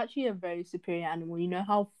 That's actually a very superior animal. You know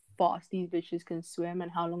how fast these bitches can swim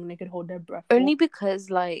and how long they could hold their breath for? Only because,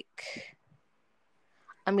 like,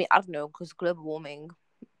 I mean, I don't know, because global warming.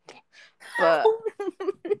 But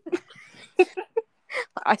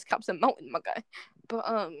ice caps are melting, my guy.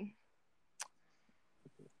 But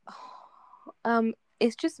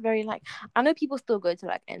It's just very like, I know people still go to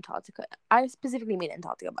like Antarctica. I specifically mean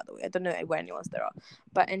Antarctica, by the way. I don't know where anyone else there are,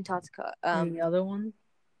 but Antarctica. And the other one.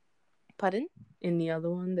 Pardon? In the other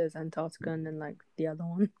one, there's Antarctica, and then like the other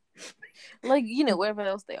one. Like, you know, wherever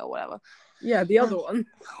else they are, whatever. Yeah, the other one.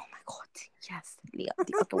 Oh my god, yes, Leah,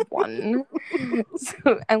 the other one.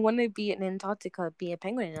 So I want to be in Antarctica, be a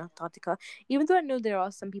penguin in Antarctica. Even though I know there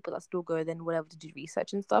are some people that still go there and whatever to do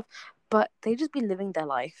research and stuff, but they just be living their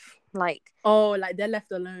life. Like, oh, like they're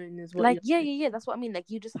left alone is what. Like, yeah. That's what I mean. Like,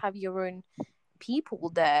 you just have your own people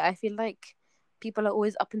there. I feel like people are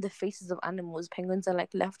always up in the faces of animals. Penguins are like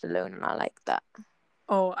left alone, and I like that.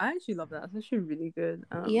 Oh, I actually love that. That's actually really good.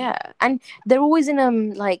 Yeah, and they're always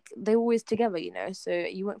in like they're always together, you know, so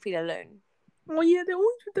you won't feel alone. Oh yeah, they're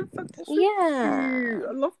always with the fuck. So Yeah, cute.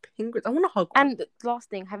 I love penguins. I want to hug one. And last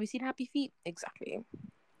thing, have you seen Happy Feet? Exactly.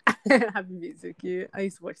 Happy Feet so cute. I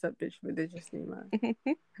used to watch that bitch religiously, man.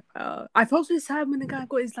 I felt so sad when the guy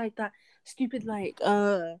got his like that stupid like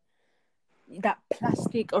that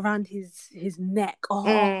plastic around his neck. Oh,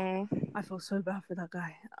 I feel so bad for that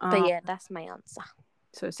guy. But yeah, that's my answer.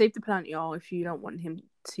 So save the planet, y'all, if you don't want him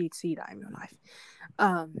to see that in your life.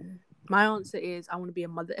 My answer is I want to be a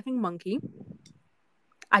mother effing monkey.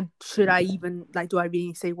 Do I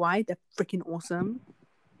really say why? They're freaking awesome.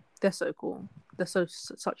 They're so cool. They're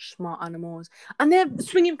such smart animals, and they're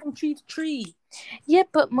swinging from tree to tree. Yeah,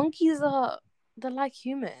 but monkeys they're like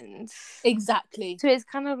humans. Exactly. So it's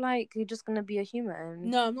kind of like you're just gonna be a human.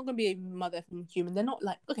 No, I'm not gonna be a mother effing human. They're not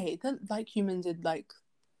like they're like humans in like.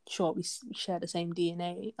 Sure, we share the same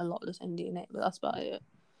DNA, a lot of the same DNA, but that's about it.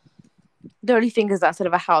 The only thing is that instead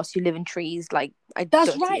of a house, you live in trees. Like,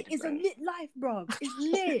 that's right. It's a lit life, bro. It's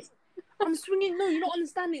lit. I'm swinging. No, you're not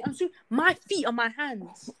understanding. I'm swinging. My feet are my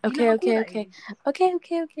hands. Okay. All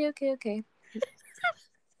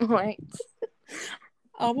right.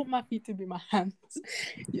 I want my feet to be my hands.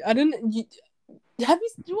 I don't. Have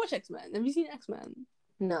you watched X-Men? Have you seen X-Men?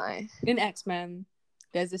 No. In X-Men,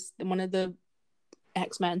 there's this one of the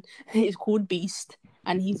X-Men. It's called Beast,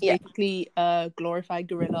 and he's basically a glorified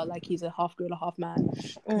gorilla. Like he's a half gorilla, half man.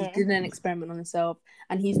 He did an experiment on himself,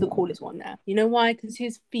 and he's the coolest one there. You know why? Because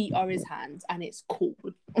his feet are his hands, and it's cool.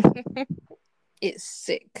 It's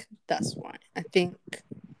sick. That's why. I think.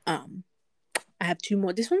 I have two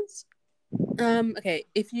more. This one's. Okay.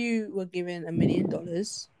 If you were given $1 million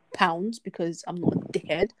pounds, because I'm not a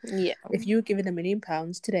dickhead. Yeah. If you were given £1 million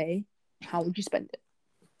today, how would you spend it?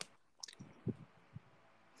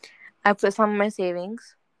 I put some of my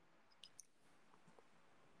savings.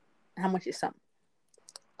 How much is some?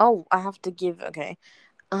 Oh, I have to give. Okay,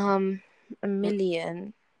 $1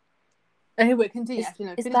 million. Hey, wait, continue.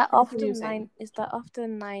 Is that after 9? Is that after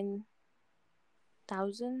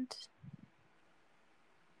 9,000?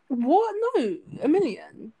 What? No, $1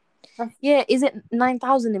 million. Yeah, is it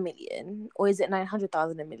 9,000 a million or is it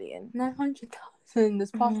 900,000 a million? 900,000. Let's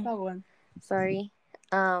pass that one. Sorry,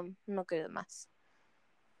 I'm not good at maths.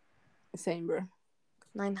 Same, bro.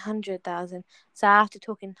 900,000. So I have to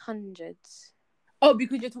talk in hundreds. Oh,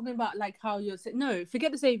 because you're talking about like how you're no,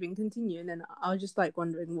 forget the saving. Continue, and then I was just like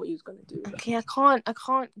wondering what you was gonna do. Okay, I can't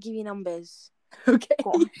give you numbers. Okay.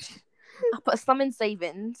 Gosh. I put some in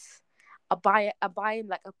savings. I buy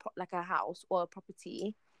like a house or a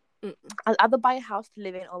property. I'll either buy a house to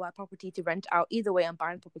live in or buy a property to rent out. Either way, I'm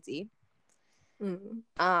buying property.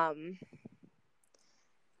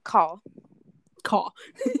 Car.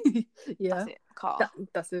 Yeah. That's it. Car.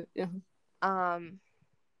 That's it. Yeah.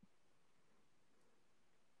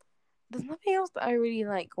 There's nothing else that I really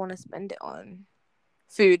like want to spend it on.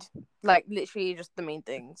 Food, like literally just the main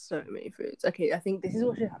things. So many foods. Okay, I think this is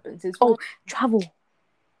what should happen. Travel.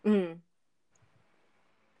 And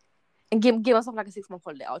give myself like a 6-month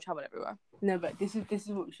holiday. I'll travel everywhere. No, but this is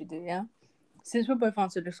what we should do. Yeah. Since we're both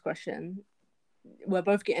answered this question, we're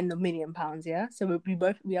both getting the £1 million. Yeah. So we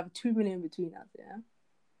have 2 million between us. Yeah.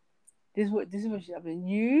 This is what should happen.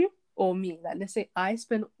 You or me? Like, let's say I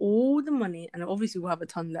spend all the money, and obviously we'll have a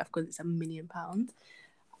ton left because it's £1 million.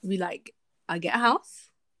 I get a house,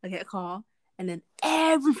 I get a car, and then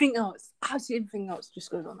everything else, absolutely everything else,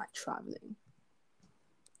 just goes on like traveling.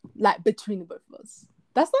 Like between the both of us,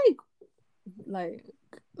 that's like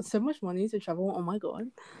so much money to travel. Oh my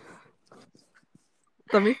god.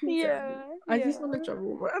 That makes me sad. I just want to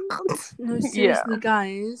travel. No, seriously,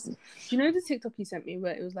 guys. Do you know the TikTok you sent me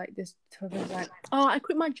where it was like this? Like, oh, I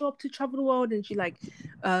quit my job to travel the world, and she like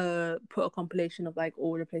put a compilation of like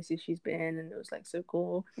all the places she's been, and it was like so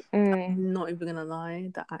cool. I'm not even gonna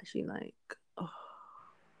lie, that actually made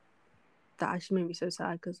me so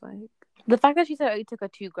sad because like the fact that she said it only took her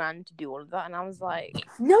 $2,000 to do all of that, and I was like,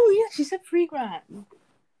 no, yeah, she said $3,000.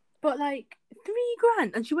 But like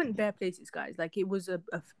 £3,000, and she went bare places, guys. Like it was a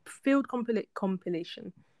field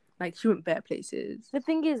compilation. Like she went bare places. The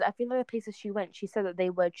thing is, I feel like the places she went, she said that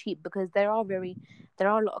they were cheap because there are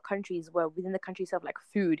a lot of countries where within the country itself, like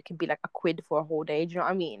food can be like £1 for a whole day. Do you know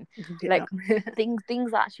what I mean? Yeah. Like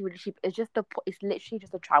things are actually really cheap. It's literally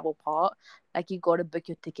just the travel part. Like you got to book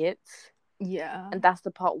your tickets. Yeah. And that's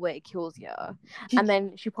the part where it kills you. And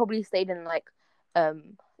then she probably stayed in like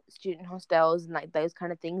student hostels and like those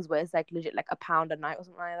kind of things where it's like legit like £1 a night or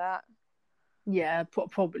something like that. Yeah,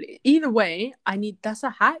 probably. Either way, that's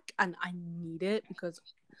a hack and I need it because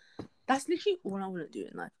that's literally all I want to do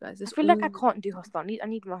in life, guys. I feel like I can't do hostel. I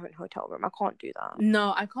need my own hotel room. I can't do that.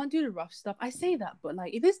 No, I can't do the rough stuff. I say that, but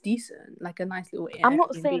like if it's decent, like a nice little Airbnb. I'm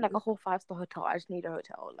not saying like a whole 5-star hotel. I just need a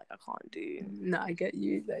hotel. Like I can't do. No, I get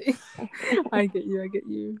you. Like I get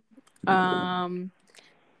you.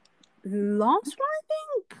 Last one, I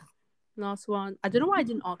think. Last one. I don't know why I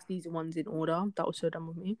didn't ask these ones in order. That was so dumb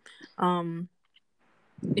of me.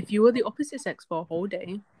 If you were the opposite sex for a whole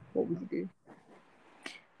day, what would you do?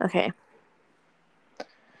 Okay.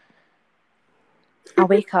 I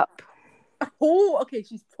wake up. Oh, okay.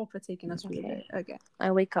 She's proper taking us through the day. Okay.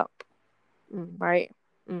 I wake up. Right.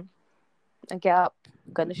 I get up,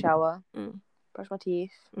 go in the shower, brush my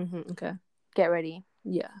teeth. Okay. Get ready.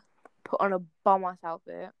 Yeah. Put on a bum-ass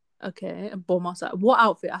outfit. Okay. A bomb outside. What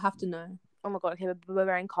outfit? I have to know. Oh my god. Okay, we're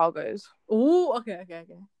wearing cargos. Oh, okay.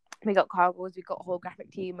 We got cargos. We got a whole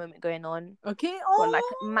graphic tee moment going on. Okay. Or like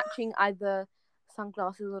matching either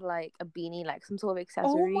sunglasses or like a beanie, like some sort of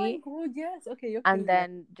accessory. Oh my god, yes. Okay, you're and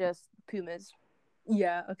then just Pumas.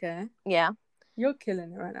 Yeah, okay. Yeah. You're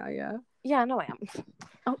killing it right now, yeah. Yeah, I know I am.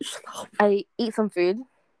 Oh, shut up. I eat some food.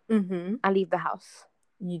 Mm-hmm. I leave the house.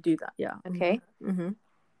 You do that, yeah. Okay. Mm-hmm.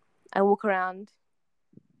 I walk around.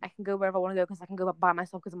 I can go wherever I want to go because I can go by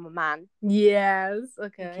myself because I'm a man. Yes,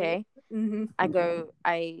 okay. Okay. Mm-hmm.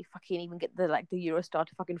 I fucking even get the Eurostar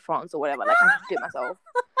to fucking France or whatever. Like I just do it myself.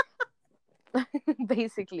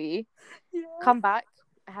 Basically. Yeah. Come back.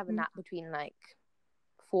 I have a nap between like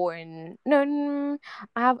 4 and no.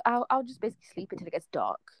 I'll just basically sleep until it gets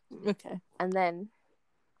dark. Okay. And then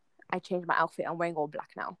I change my outfit. I'm wearing all black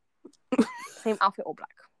now. Same outfit, all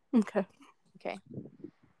black. Okay.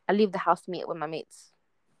 I leave the house to meet up with my mates.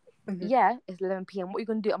 Mm-hmm. Yeah, it's 11 p.m. What are you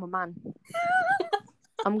gonna do? I'm a man.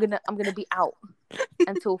 I'm gonna be out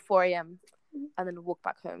until 4 a.m. and then walk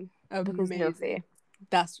back home. Amazing. Because no fear.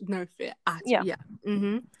 That's no fear at all. Yeah.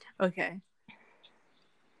 Mm-hmm. Okay.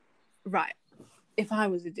 Right. If I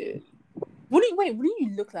was a dude, what do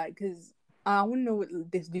you look like? Because I want to know what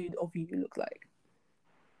this dude of you look like.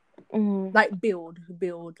 Like build.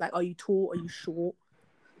 Like, are you tall? Are you short?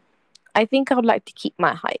 I think I would like to keep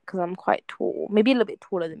my height because I'm quite tall. Maybe a little bit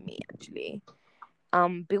taller than me, actually.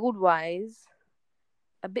 Build wise,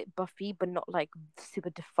 a bit buffy, but not like super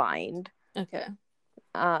defined. Okay.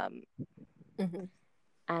 And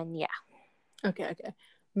yeah. Okay.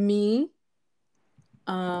 Me.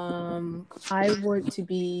 I want to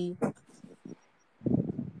be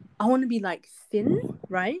like thin,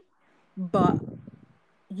 right? But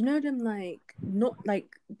you know them like not like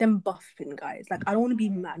them buff thin guys. Like I don't want to be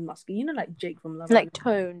mad musky. You know, like Jake from Love Island. Like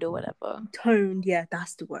toned or whatever. Toned, yeah,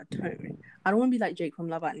 that's the word, toned. I don't want to be like Jake from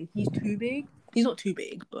Love Island. He's too big. He's not too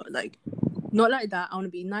big, but like not like that. I want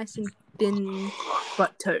to be nice and thin,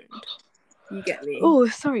 but toned. You get me? Oh,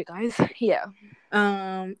 sorry guys. Yeah.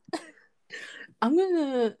 I'm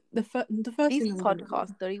gonna the first these thing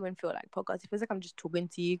podcasts don't even feel like podcasts. It feels like I'm just talking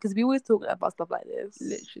to you because we always talk about stuff like this.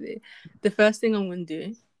 Literally, the first thing I'm gonna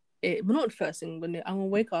do, not the first thing I'm gonna do. I'm gonna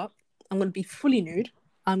wake up. I'm gonna be fully nude.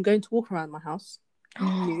 I'm going to walk around my house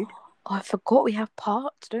nude. Oh, I forgot we have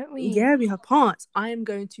parts, don't we? Yeah, we have parts. I am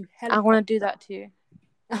going to helicopter. I want to do that too.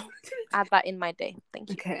 Add that in my day. Thank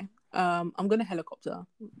you. Okay. I'm gonna helicopter.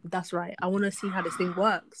 That's right. I want to see how this thing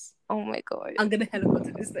works. Oh my god. I'm gonna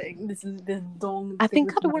helicopter this thing. This dong. I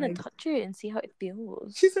think I'd want to touch it and see how it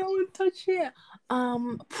feels. She said I want to touch it.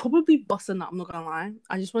 Probably busting up. I'm not gonna lie.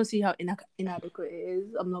 I just want to see how inadequate it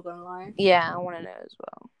is. I'm not gonna lie. Yeah, I want to know as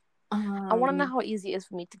well. I want to know how easy it is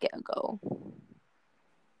for me to get a girl.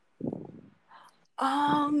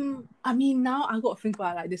 I mean, now I got to think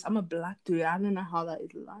about it like this. I'm a black dude. I don't know how that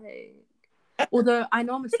is like. Although I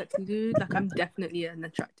know I'm a sexy dude, like I'm definitely an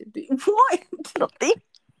attractive dude. What? Nothing.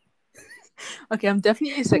 Okay, I'm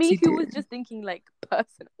definitely a sexy dude. Me who was just thinking like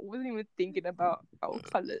person. I wasn't even thinking about our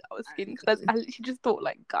colour, our skin, because I literally just thought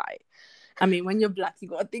like guy. I mean, when you're black, you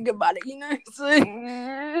gotta think about it, you know. So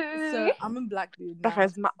I'm a black dude now. Black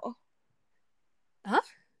lives matter. Huh?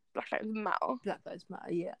 Black lives matter. Black lives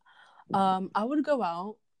matter. Yeah. I would go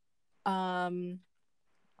out. I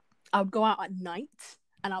would go out at night.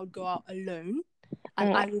 and I would go out alone,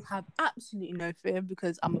 and I will have absolutely no fear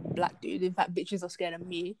because I'm a black dude. In fact, bitches are scared of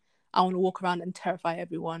me. I want to walk around and terrify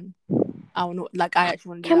everyone. I actually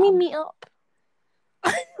want to do Can that. we meet up?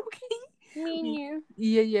 Okay. Me and you.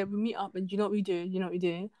 Yeah, we meet up, and do you know what we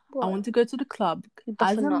do? What? I want to go to the club.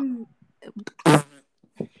 That's As not.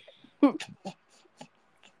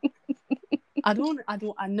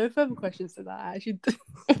 I no further questions to that. I actually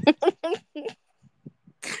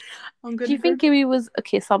I'm Do gonna you go. think if we was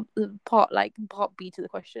part B to the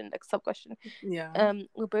question, like sub question? Yeah.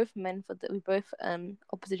 We're both men we're both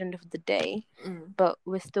opposite gender for the day, Mm. but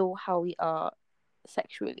we're still how we are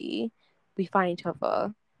sexually. We find each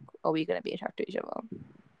other. Are we gonna be attracted to each other?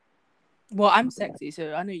 Well, I'm sexy,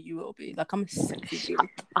 so I know you will be. Like, I'm a sexy dude.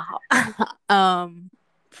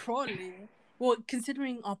 Probably. Well,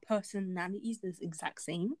 considering our personalities is the exact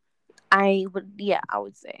same, I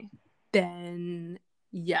would say. then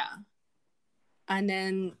yeah. And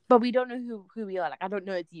then, but we don't know who we are. Like, I don't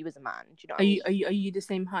know it's you as a man. Do you know what I mean? Are you the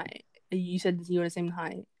same height? You said you're the same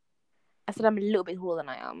height. I said I'm a little bit taller than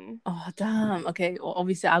I am. Oh damn. Okay. Well,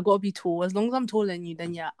 obviously I gotta be tall. As long as I'm taller than you,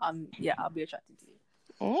 then I'll be attracted to you.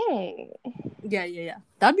 Oh. Yeah.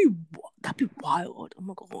 That'd be wild. Oh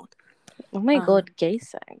my god. Oh my god, gay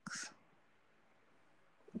sex.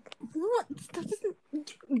 What? That doesn't.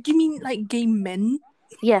 Do you mean like gay men?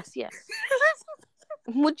 Yes.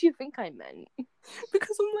 What do you think I meant?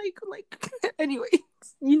 Because I'm like. Anyways,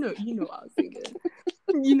 you know what I was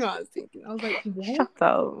thinking. I was like, what? Shut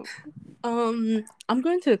up. I'm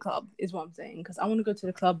going to the club, is what I'm saying, because I want to go to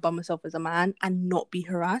the club by myself as a man and not be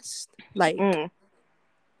harassed. Like, oh,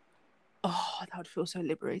 that would feel so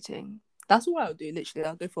liberating. That's what I would do. Literally,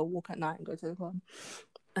 I'll go for a walk at night and go to the club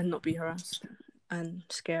and not be harassed and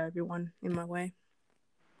scare everyone in my way.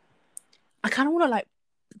 I kind of want to like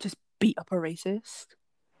just beat up a racist.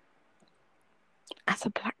 As a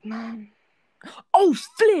black man. Oh,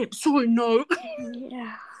 flip! Sorry, no.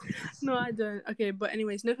 Yeah. No, I don't. Okay, but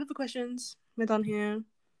anyways, no further questions. We're done here.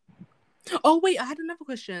 Oh, wait, I had another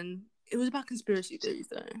question. It was about conspiracy theories,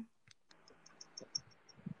 though.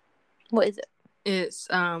 What is it? It's,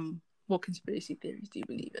 what conspiracy theories do you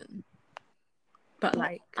believe in? But,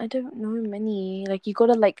 like... I don't know many. Like, you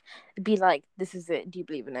gotta, like, be like, this is it. Do you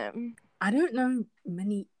believe in it? I don't know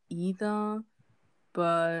many either,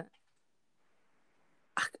 but...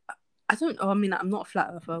 I don't know. I mean, I'm not a flat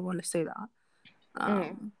earther. I want to say that.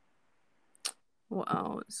 What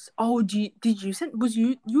else? Oh, did you send?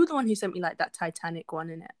 You were the one who sent me like that Titanic one,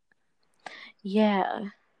 in it? Yeah.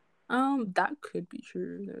 That could be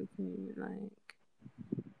true.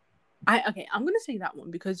 Okay, I'm gonna say that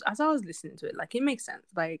one because as I was listening to it, like it makes sense.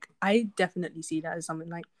 Like I definitely see that as something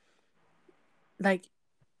like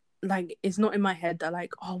it's not in my head that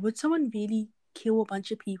like, oh, would someone really kill a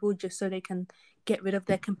bunch of people just so they can get rid of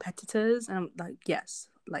their competitors? And I'm like, yes,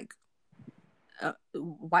 like.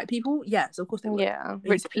 White people, yes, of course they would. Yeah,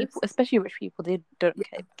 rich people, especially rich people, they don't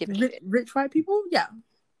give a shit. Rich white people, yeah.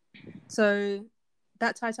 So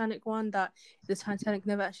that Titanic one, that the Titanic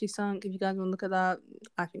never actually sunk. If you guys want to look at that,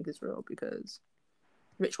 I think it's real because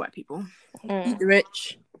rich white people eat the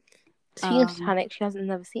rich. Speaking of Titanic, she hasn't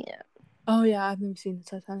never seen it. Oh yeah, I've never seen the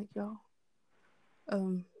Titanic, y'all.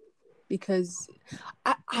 Because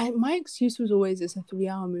I my excuse was always it's a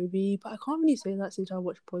 3-hour movie, but I can't really say that since I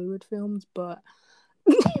watch Bollywood films, but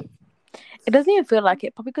it doesn't even feel like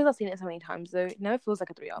it, probably because I've seen it so many times though. It never feels like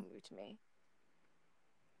a 3-hour movie to me.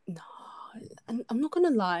 No, I'm not gonna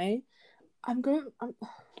lie.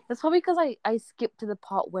 That's probably because I skipped to the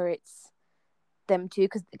part where it's them two,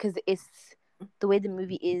 because it's the way the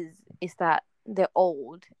movie is that they're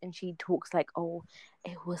old and she talks like, oh,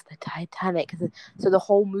 it was the Titanic. So the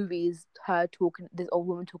whole movie is her talking, this old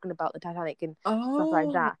woman talking about the Titanic and stuff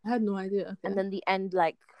like that. I had no idea. Okay. And then the end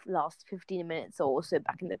like last 15 minutes or so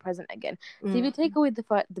back in the present again. So if you take away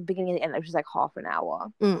the beginning and the end, which is like half an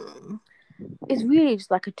hour, it's really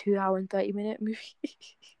just like a 2-hour and 30-minute movie.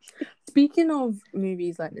 Speaking of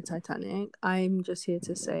movies like the Titanic, I'm just here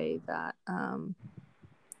to say that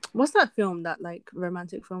what's that film, that like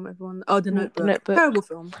romantic film everyone... Oh, The Notebook. Terrible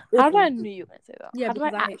film. How did I know you were going to say that? Yeah, how did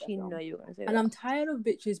I actually know you were going to say that? And I'm tired of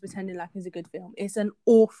bitches pretending like it's a good film. It's an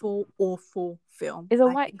awful film. It's a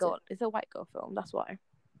white girl film, that's why.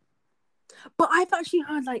 But I've actually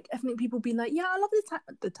heard like ethnic people be like, yeah, I love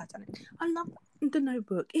the Titanic. I love The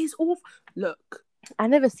Notebook. It's awful. Look, I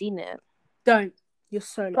never seen it. Don't. You're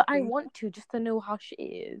so lucky. But I want to, just to know how she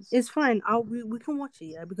is. It's fine. We can watch it,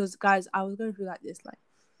 yeah. Because guys, I was going through like this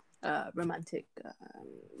romantic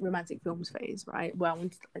films phase, right? Where I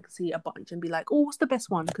wanted to like see a bunch and be like, oh, what's the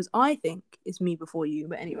best one? Because I think it's Me Before You.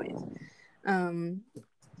 But anyways,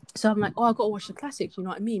 So I'm like, oh, I gotta watch the classics, you know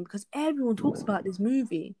what I mean? Because everyone talks about this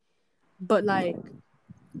movie. But like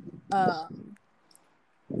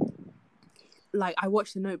I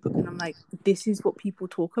watched The Notebook and I'm like, this is what people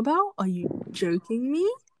talk about? Are you joking me?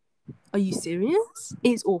 Are you serious?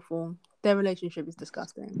 It's awful. Their relationship is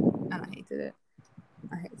disgusting. And I hated it.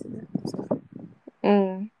 So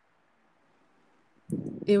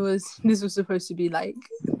this was supposed to be like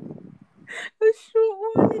a short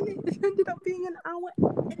one and it ended up being an hour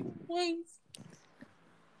anyways.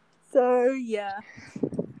 So yeah.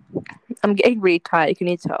 I'm getting really tired, can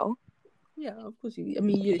you tell? Yeah, of course you. I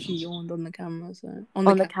mean, you literally yawned on the camera, so On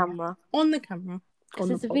the camera. on the camera, Because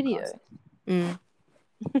on it's the a video.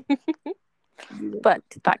 But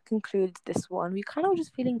that concludes this one. We kind of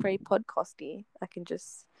just feeling very podcasty.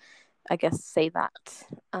 I guess say that.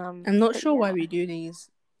 I'm not sure why we do these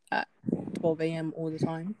at 12 a.m. all the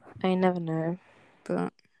time. I never know.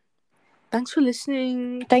 But thanks for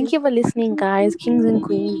listening. Thank you for listening, guys. Kings and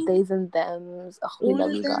queens, theys and thems. Oh, we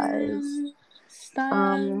love you guys.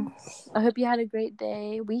 I hope you had a great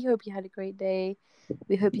day. We hope you had a great day.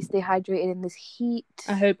 We hope you stay hydrated in this heat.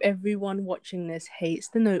 I hope everyone watching this hates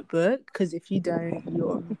The Notebook, because if you don't,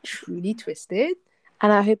 you're truly twisted.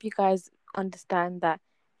 And I hope you guys understand that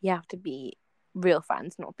you have to be real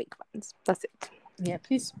fans, not big fans. That's it. Yeah,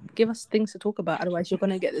 please give us things to talk about. Otherwise, you're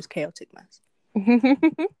going to get this chaotic mess.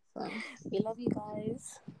 So. We love you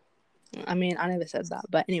guys. I mean, I never said that.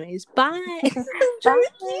 But anyways, bye. I'm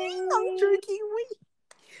joking.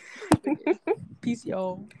 Okay. Peace,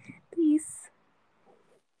 y'all. Peace.